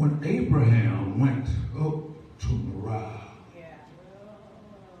 When Abraham went up to Moriah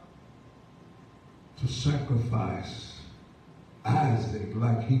to sacrifice Isaac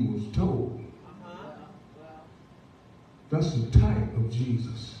like he was told. That's the type of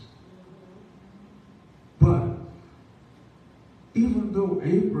Jesus. But even though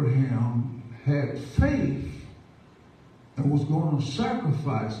Abraham had faith and was going to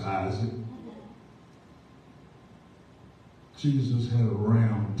sacrifice Isaac, Jesus had a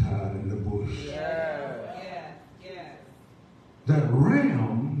ram tied in the bush. That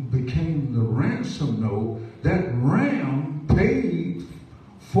ram became the ransom note. That ram paid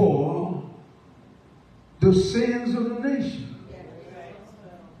for the sins of the nation.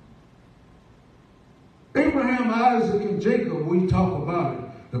 Abraham, Isaac, and Jacob, we talk about it.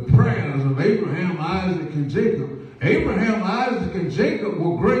 The prayers of Abraham, Isaac, and Jacob. Abraham, Isaac, and Jacob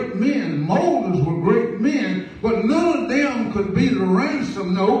were great men. Moses were great men, but none of them could be the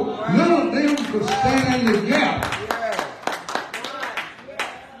ransom note. None of them could stand in the gap.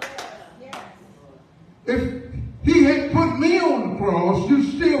 If he had put me on the cross,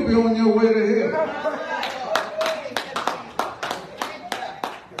 you'd still be on your way to hell.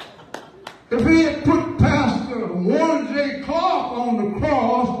 If he had put Pastor Warren J. Clark on the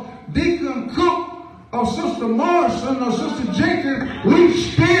cross, Deacon Cook, or Sister Morrison, or Sister Jenkins, we'd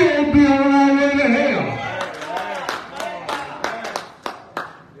still be on our way to hell.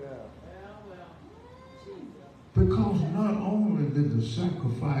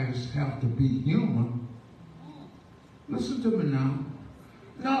 sacrifice have to be human. Listen to me now.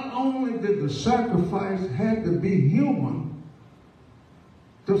 Not only did the sacrifice have to be human,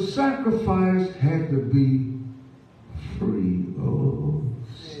 the sacrifice had to be free of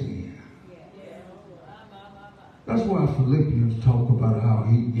sin. That's why Philippians talk about how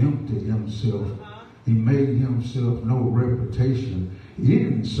he emptied himself. He made himself no reputation. He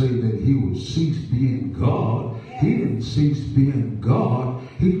didn't say that he would cease being God. He didn't cease being God.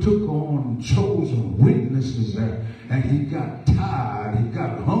 He took on chosen weaknesses there, and he got tired. He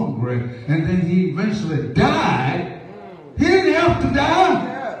got hungry, and then he eventually died. He didn't have to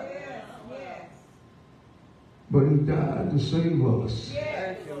die, but he died to save us.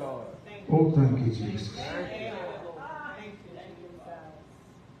 Thank you, Lord. Oh, thank you, Jesus.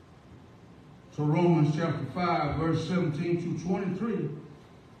 So Romans chapter 5, verse 17 to 23,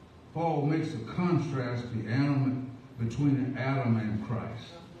 Paul makes a contrast between Adam and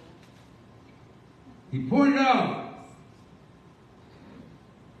Christ. He pointed out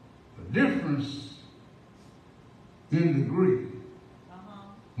the difference in degree.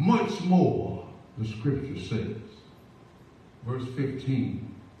 Much more, the scripture says. Verse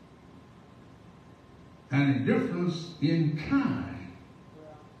 15. And a difference in kind.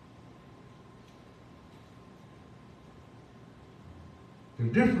 The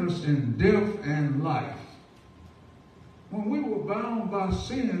difference in death and life. When we were bound by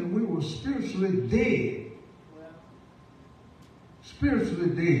sin, we were spiritually dead. Spiritually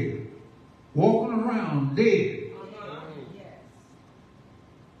dead. Walking around dead.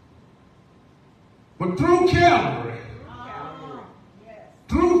 But through Calvary,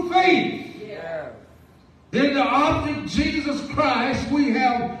 through faith in the object Jesus Christ, we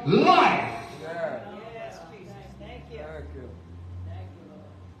have life.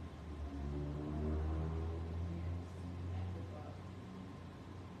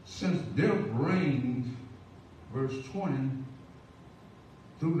 Since death reigned, verse 20,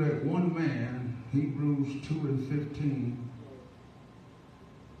 through that one man, Hebrews 2 and 15,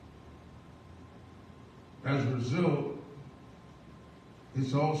 as a result,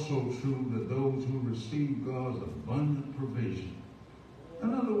 it's also true that those who receive God's abundant provision,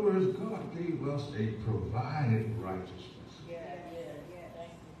 in other words, God gave us a provided righteousness.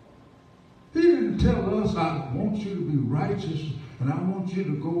 He didn't tell us, I want you to be righteous and I want you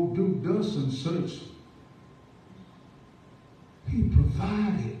to go do thus and such. He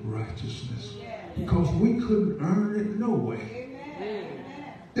provided righteousness because we couldn't earn it no way.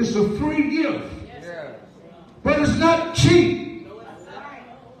 It's a free gift. But it's not cheap.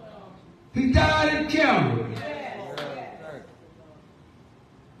 He died at Calvary.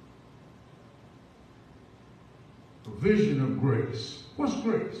 Provision of grace. What's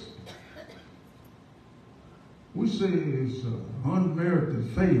grace? We say it's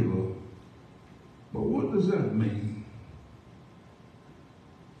unmerited favor, but what does that mean?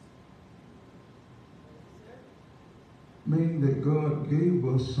 Meaning that God gave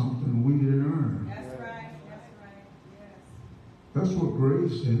us something we didn't earn. That's right. That's right. Yes. That's what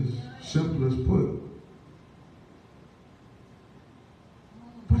grace is, simplest put.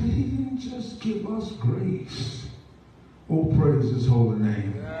 But he didn't just give us grace. Oh, praise his holy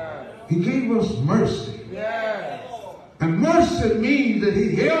name. He gave us mercy. And mercy means that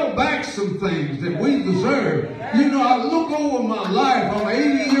he held back some things that we deserve. You know, I look over my life. I'm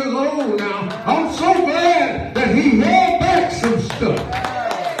 80 years old now. I'm so glad that he held back some stuff.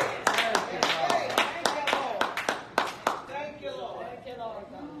 Thank you, Lord. Thank you, Lord.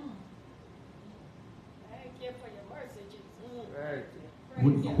 Thank you for your mercy, Jesus.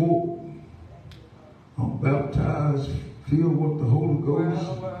 We quote, I'm baptized, filled with the Holy Ghost.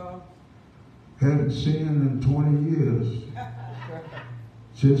 Hadn't sinned in 20 years.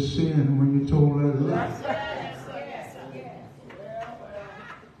 Just sinned when you told that lie.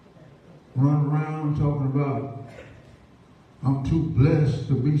 Run around talking about, I'm too blessed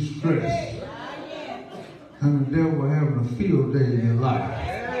to be stressed. And the devil having a field day in your life.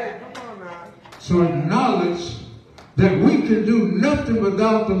 So acknowledge that we can do nothing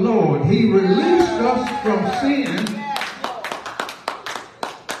without the Lord. He released us from sin.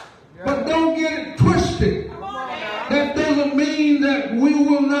 But don't get it twisted. That doesn't mean that we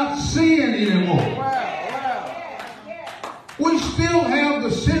will not sin anymore. We still have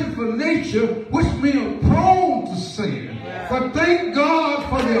the sinful nature, which means we're prone to sin. But thank God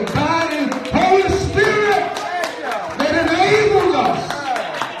for the abiding Holy Spirit that enables us.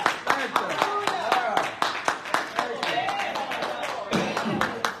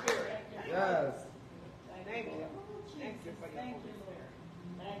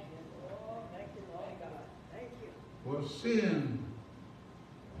 Well, sin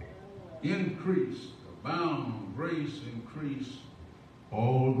increase, abound, grace increase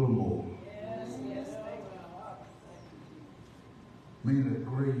all the more. Yes, yes. Meaning that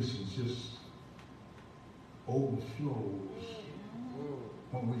grace is just overflows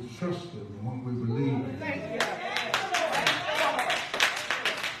when we trust Him and when we believe in Him.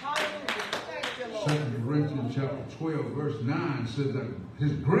 2 Corinthians chapter 12, verse 9 says that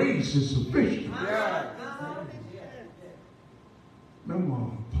His grace is sufficient.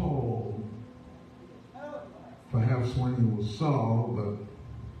 Remember Paul, perhaps when he was Saul, but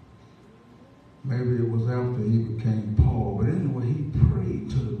maybe it was after he became Paul. But anyway, he prayed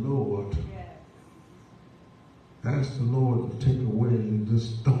to the Lord. Asked the Lord to take away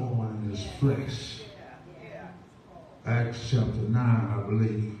this thorn in his flesh. Acts chapter 9, I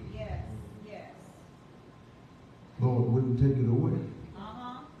believe. Lord wouldn't take it away.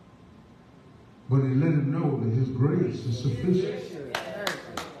 But he let him know that his grace is sufficient.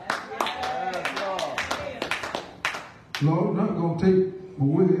 Lord, not going to take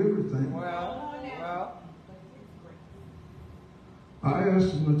away everything. I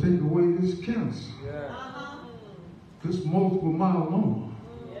asked him to take away this cancer. This multiple myeloma.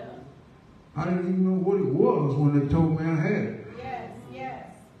 I didn't even know what it was when they told me I had it.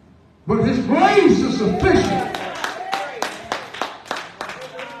 But His grace is sufficient.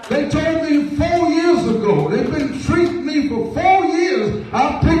 They told me 4 years ago. They've been treating me for 4 years.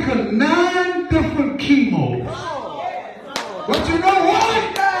 I've taken 9 different chemos. But you know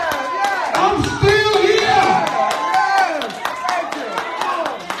what? I'm still here.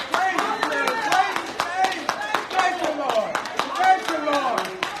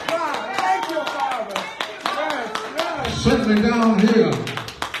 Sit me down here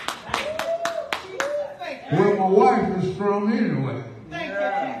where my wife is from anyway.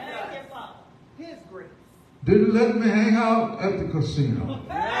 Didn't let me hang out at the casino.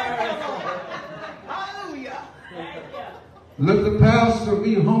 Let the pastor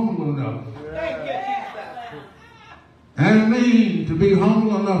be humble enough. And me to be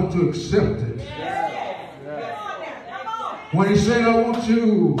humble enough to accept it. When he said, I want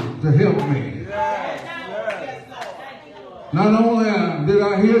you to help me. Not only did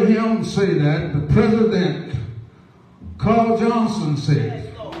I hear him say that, the president, Carl Johnson, said,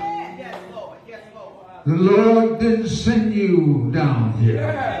 the Lord didn't send you down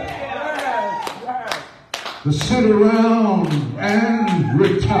here to sit around and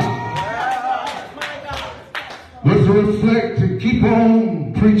retire, but to reflect, to keep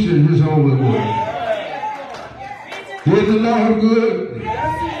on preaching His holy word. Is the Lord good?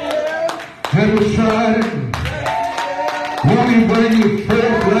 Have you tried it? Won't He bring you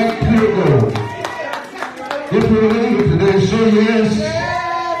forth like pure gold? If you believe it today, say yes.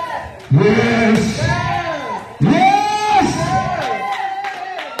 Yes. Yes.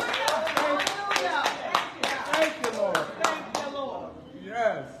 Thank you, Lord. Thank you, Lord.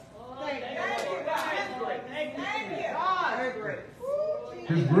 Yes.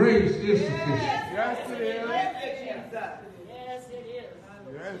 His grace is sufficient. Yes, it is. Yes, it is.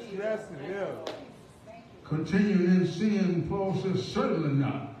 Yes, yes, it is. Continuing in sin, Paul says, certainly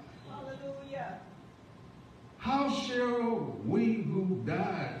not. Hallelujah. How shall we who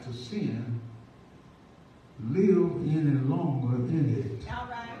died to sin live any longer in it? All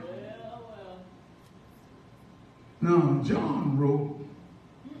right. Well. Now, John wrote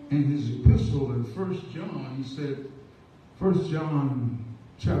in his epistle in 1 John, he said, 1 John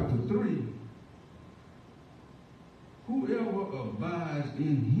chapter 3, whoever abides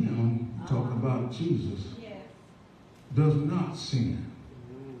in Him, talking about Jesus, does not sin.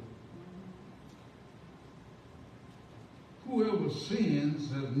 Whoever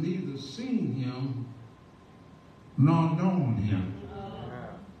sins has neither seen Him nor known Him.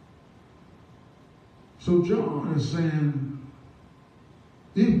 So John is saying,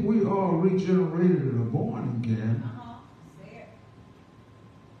 if we are regenerated or born again,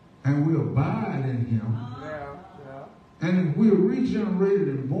 and we abide in Him, and if we are regenerated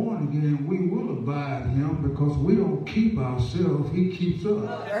and born again, we will abide in Him because we don't keep ourselves, He keeps us.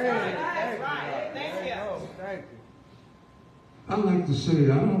 That's right. Thank you. Thank you. I like to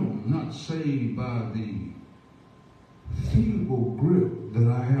say I'm not saved by the feeble grip that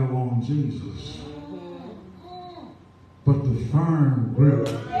I have on Jesus, but the firm grip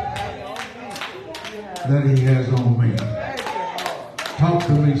that He has on me. Talk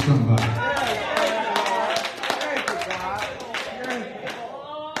to me, somebody.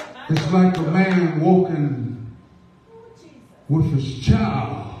 It's like a man walking with his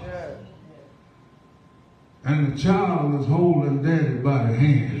child, and the child is holding daddy by the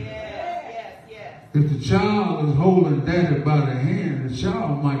hand. If the child is holding daddy by the hand, the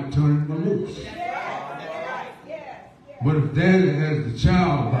child might turn him loose. But if daddy has the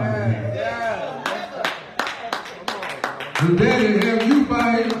child by the hand, the daddy have you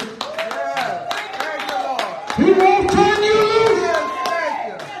by him, he won't turn you loose.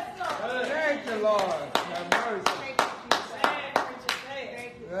 Thank you, Lord. Have mercy.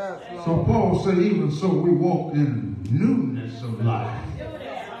 So Paul said, even so we walk in newness of life.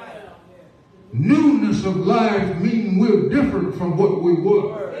 Newness of life means we're different from what we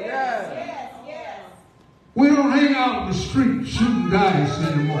were. We don't hang out in the street shooting dice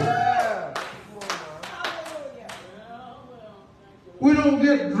anymore. We don't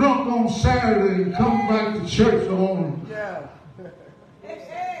get drunk on Saturday and come back to church on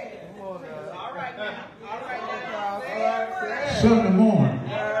Sunday morning.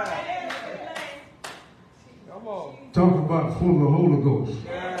 Talk about full of the Holy Ghost.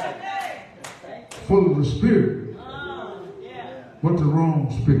 Full of the Spirit. But the wrong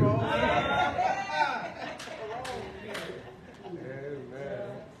spirit.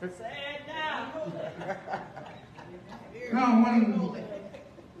 Now when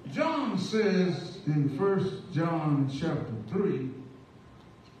John says in 1 John chapter 3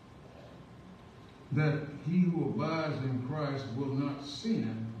 that he who abides in Christ will not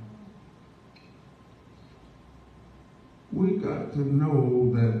sin, we got to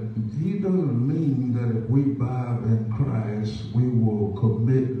know that he doesn't mean that if we abide in Christ, we will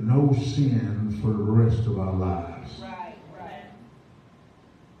commit no sin for the rest of our lives. Right.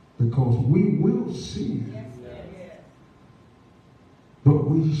 Because we will sin. But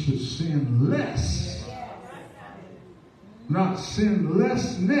we should sin less. Not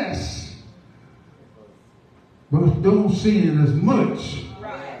sinlessness, but don't sin as much.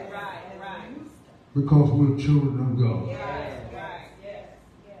 Because we're children of God.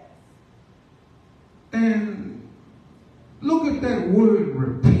 And look at that word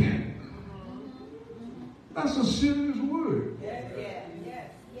repent. That's a serious word.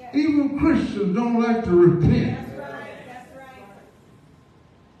 Even Christians don't like to repent.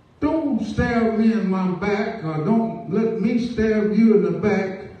 Don't stab me in my back, or don't let me stab you in the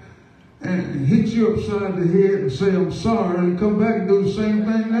back and hit you upside the head and say I'm sorry and come back and do the same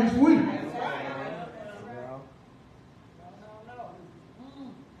thing next week.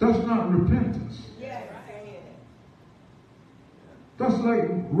 That's not repentance. That's like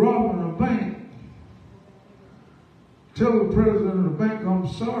robbing a bank. Tell the president of the bank, I'm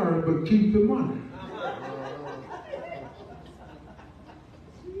sorry, but keep the money.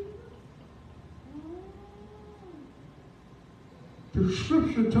 The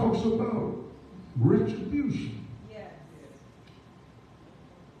scripture talks about retribution.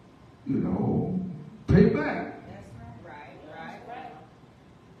 You know, pay back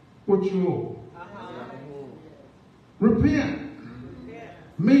what you owe. Repent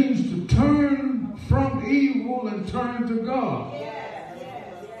means to turn from evil and turn to God.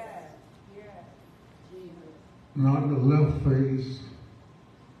 Not the left face,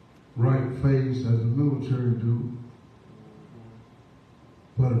 right face as the military do,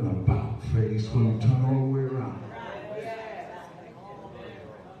 but an about face when you turn all the way around.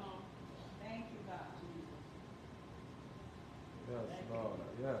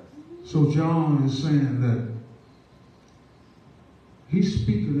 So John is saying that he's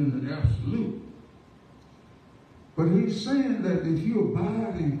speaking in the absolute. But he's saying that if you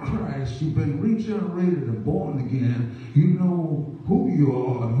abide in Christ, you've been regenerated and born again, you know who you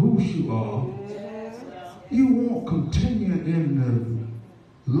are and whose you are. You won't continue in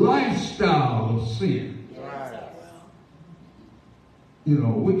the lifestyle of sin. You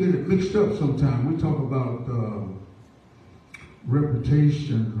know, we get it mixed up sometimes. We talk about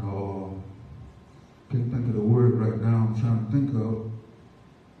reputation, or can't think of the word right now. I'm trying to think of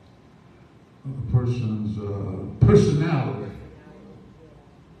a person's personality.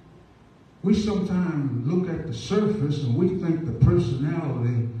 We sometimes look at the surface and we think the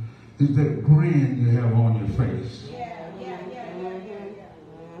personality is that grin you have on your face.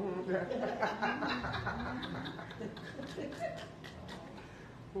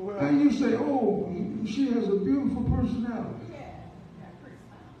 And you say, oh, she has a beautiful personality.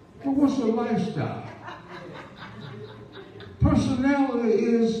 But what's her lifestyle? Personality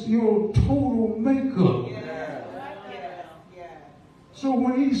is your total makeup. So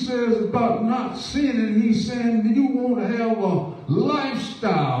when he says about not sinning, he's saying you want to have a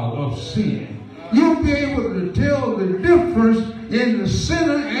lifestyle of sin. You'll be able to tell the difference in the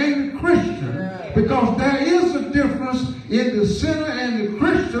sinner and the Christian, because there is a difference in the sinner and the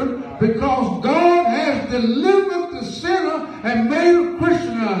Christian, because God has delivered the sinner and made a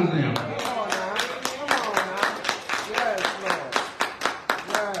Christian out of them.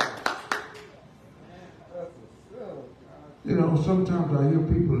 I hear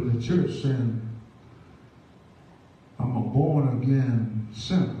people in the church saying, I'm a born-again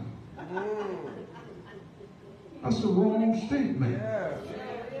sinner. That's a wrong statement. Yeah.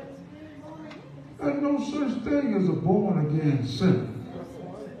 There's no such thing as a born-again sinner.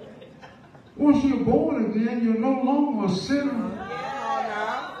 Once you're born again, you're no longer a sinner.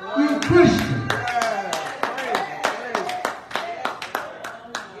 You're a Christian.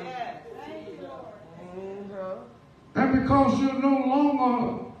 And because you're no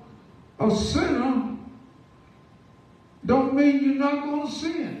longer a sinner, don't mean you're not going to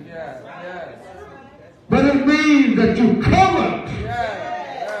sin. But it means that you're covered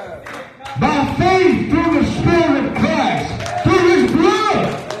by faith through the Spirit of Christ, through His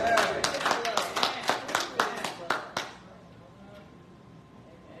blood.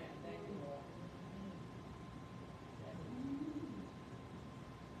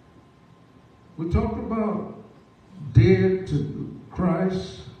 We talked about dead to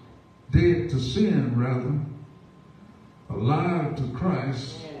Christ, dead to sin rather, alive to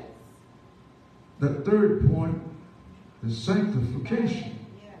Christ. That third point is sanctification.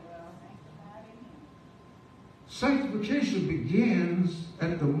 Sanctification begins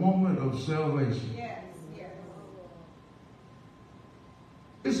at the moment of salvation.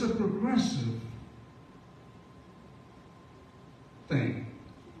 It's a progressive thing.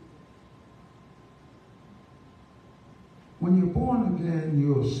 When you're born again,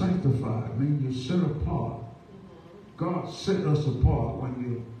 you're sanctified, meaning you're set apart. God set us apart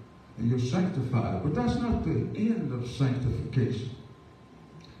when you're sanctified. But that's not the end of sanctification.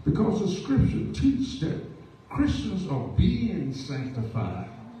 Because the scripture teaches that Christians are being sanctified.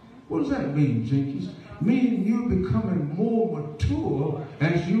 What does that mean, Jenkins? Meaning you're becoming more mature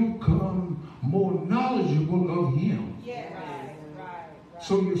as you become more knowledgeable of Him.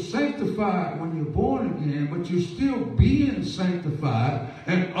 So you're sanctified when you're born again, but you're still being sanctified,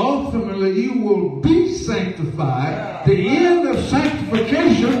 and ultimately you will be sanctified. The end of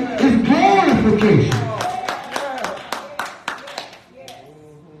sanctification is glorification.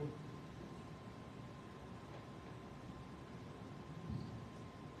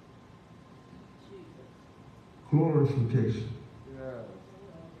 Glorification.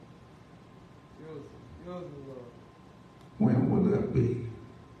 When will that be?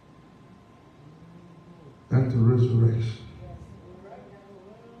 At the resurrection.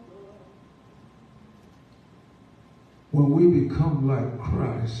 When we become like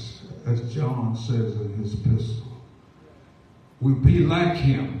Christ, as John says in his epistle, we'll be like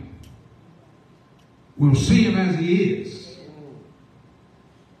Him. We'll see Him as He is.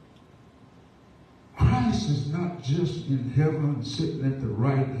 Christ is not just in heaven sitting at the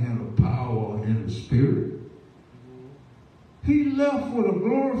right hand of power in the Spirit. He left with a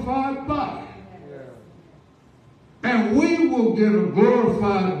glorified body. And we will get a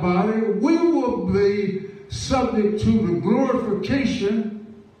glorified body. We will be subject to the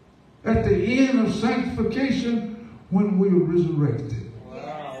glorification at the end of sanctification when we are resurrected.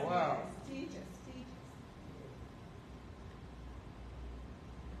 Wow.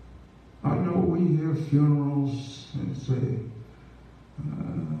 I know we hear funerals and say,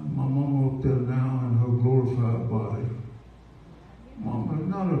 my mama up there now in her glorified body. Mama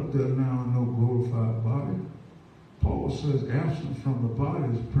not up there now in no glorified body. Paul says absent from the body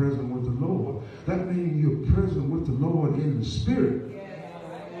is present with the Lord. That means you're present with the Lord in the Spirit.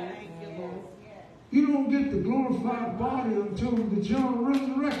 You don't get the glorified body until the general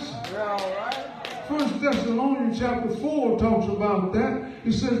resurrection. 1 Thessalonians chapter 4 talks about that.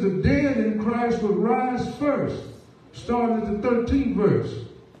 He says the dead in Christ will rise first, starting at the 13th verse.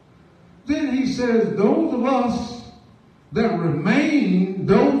 Then he says those of us that remain,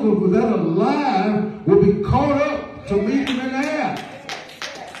 those that are alive, will be caught up to meet Him in the air.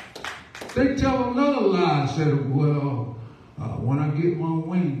 They tell another lie, said, well, when I get my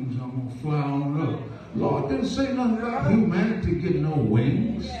wings, I'm going to fly on up. Lord didn't say nothing about humanity getting no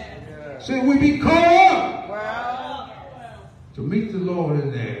wings. Said we be caught up to meet the Lord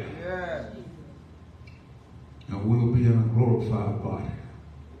in there. And we'll be in a glorified body.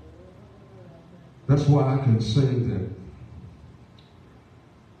 That's why I can say that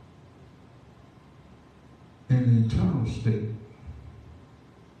in the eternal state,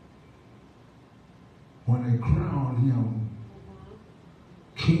 when they crown Him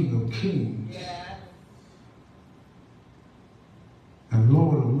King of Kings and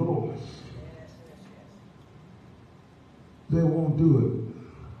Lord of Lords, they won't do it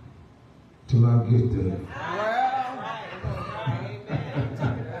till I get there.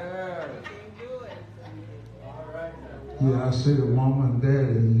 Yeah, I say to Mama and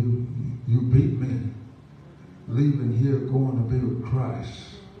Daddy, you beat me. leaving here going to be with Christ.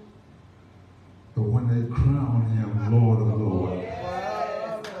 But when they crown him Lord of Lords,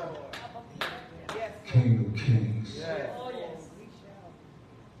 King of Kings,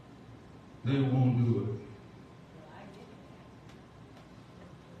 they won't do it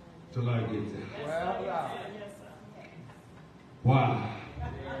till I get there. Why?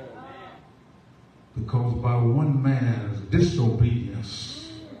 Because by one man's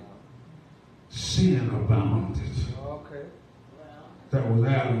disobedience, sin abounded. That was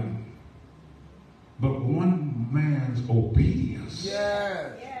Adam. But one man's obedience,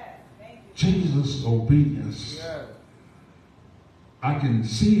 Jesus' obedience, I can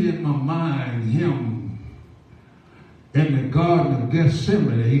see in my mind him in the Garden of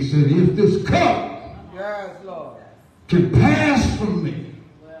Gethsemane. He said, if this cup can pass from me,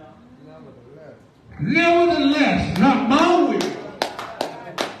 nevertheless, not my will,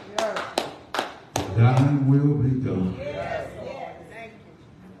 thine will be done.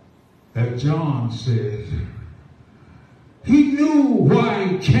 As John said, he knew why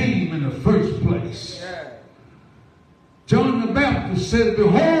he came in the first place. John the Baptist said,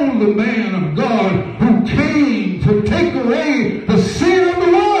 behold the man of God who came to take away the sin of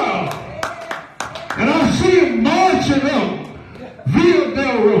the world. And I see him marching up Via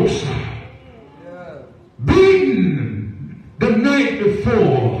Del Rosa, beaten the night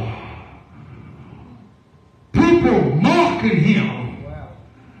before, people mocking him.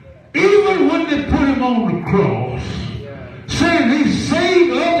 Even when they put him on the cross, saying he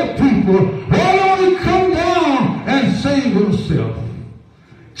saved other people, why don't he come down and save himself?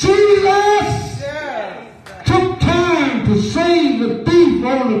 Jesus took time to save the thief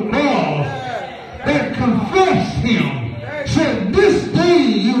on the cross and confessed him. Said, this day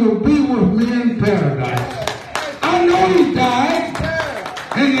you will be with me in paradise. I know he died,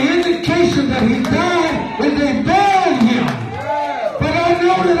 and the indication that he died is they buried him. But I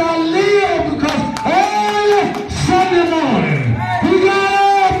know that I live because every Sunday morning he got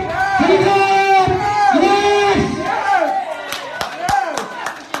up, yes.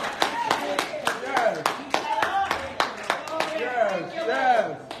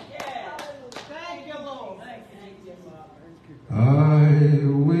 Thank you, Lord. I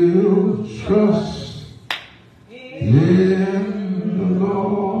will trust in the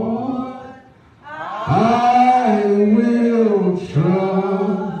Lord. I will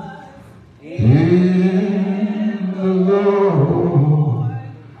trust in the Lord.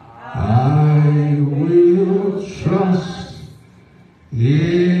 I will trust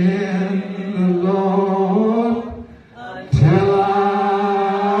in the Lord till I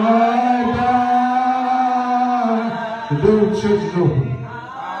die. The door of the church is open.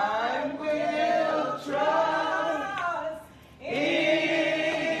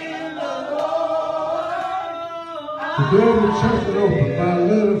 The door of the church is open by a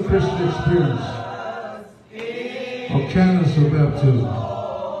little Christian experience or canvas of baptism.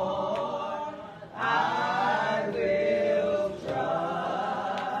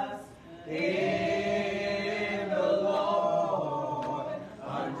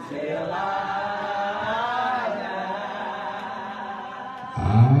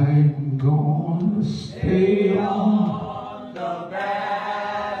 I'm gonna stay on the battlefield.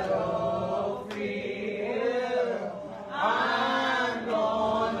 I'm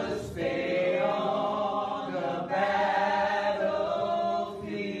gonna stay on the battlefield.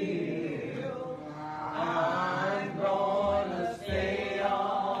 I'm gonna stay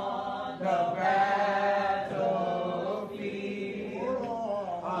on the battlefield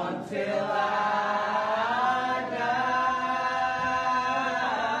until I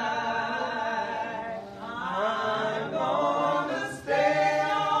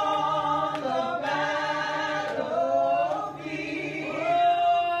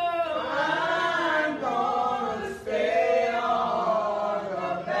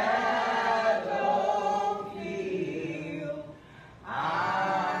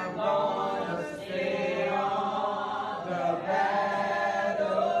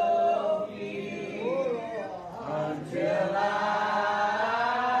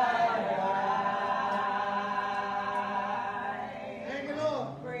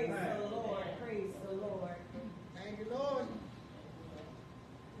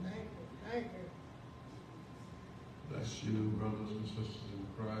bless you, brothers and sisters in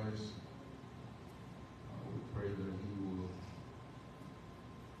Christ. We pray that He will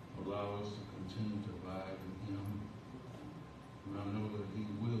allow us to continue to abide in Him. And I know that He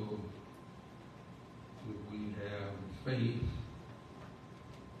will if we have faith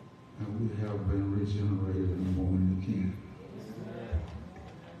and we have been regenerated and born again.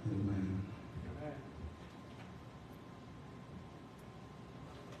 Amen.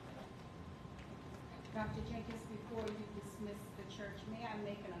 Dr. Jenkins, before you dismiss the church, may I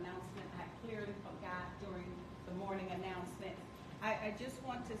make an announcement? I clearly forgot during the morning announcement. I just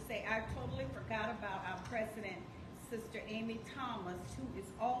want to say I totally forgot about our president, Sister Amy Thomas, who is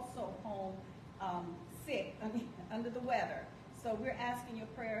also home sick, under the weather. So we're asking your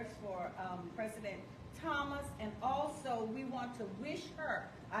prayers for President Thomas, and also we want to wish her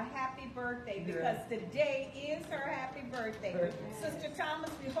a happy birthday because today is her happy birthday. Sister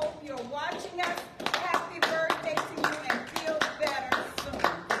Thomas, we hope you're watching us. Happy birthday to you and feel better soon.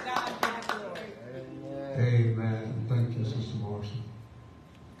 To God be the glory. Amen. Thank you, Sister Morrison.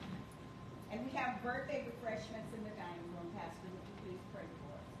 And we have birthday refreshments in the dining room. Pastor, would you please pray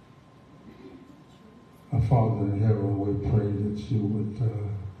for us? Our Father in heaven, we pray that you would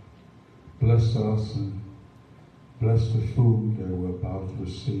bless us and bless the food that we're about to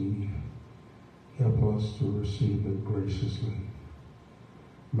receive. Help us to receive it graciously.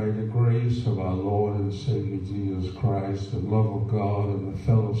 May the grace of our Lord and Savior Jesus Christ, the love of God, and the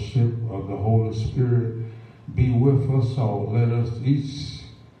fellowship of the Holy Spirit be with us all. Let us each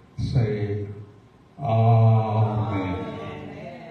say, Amen.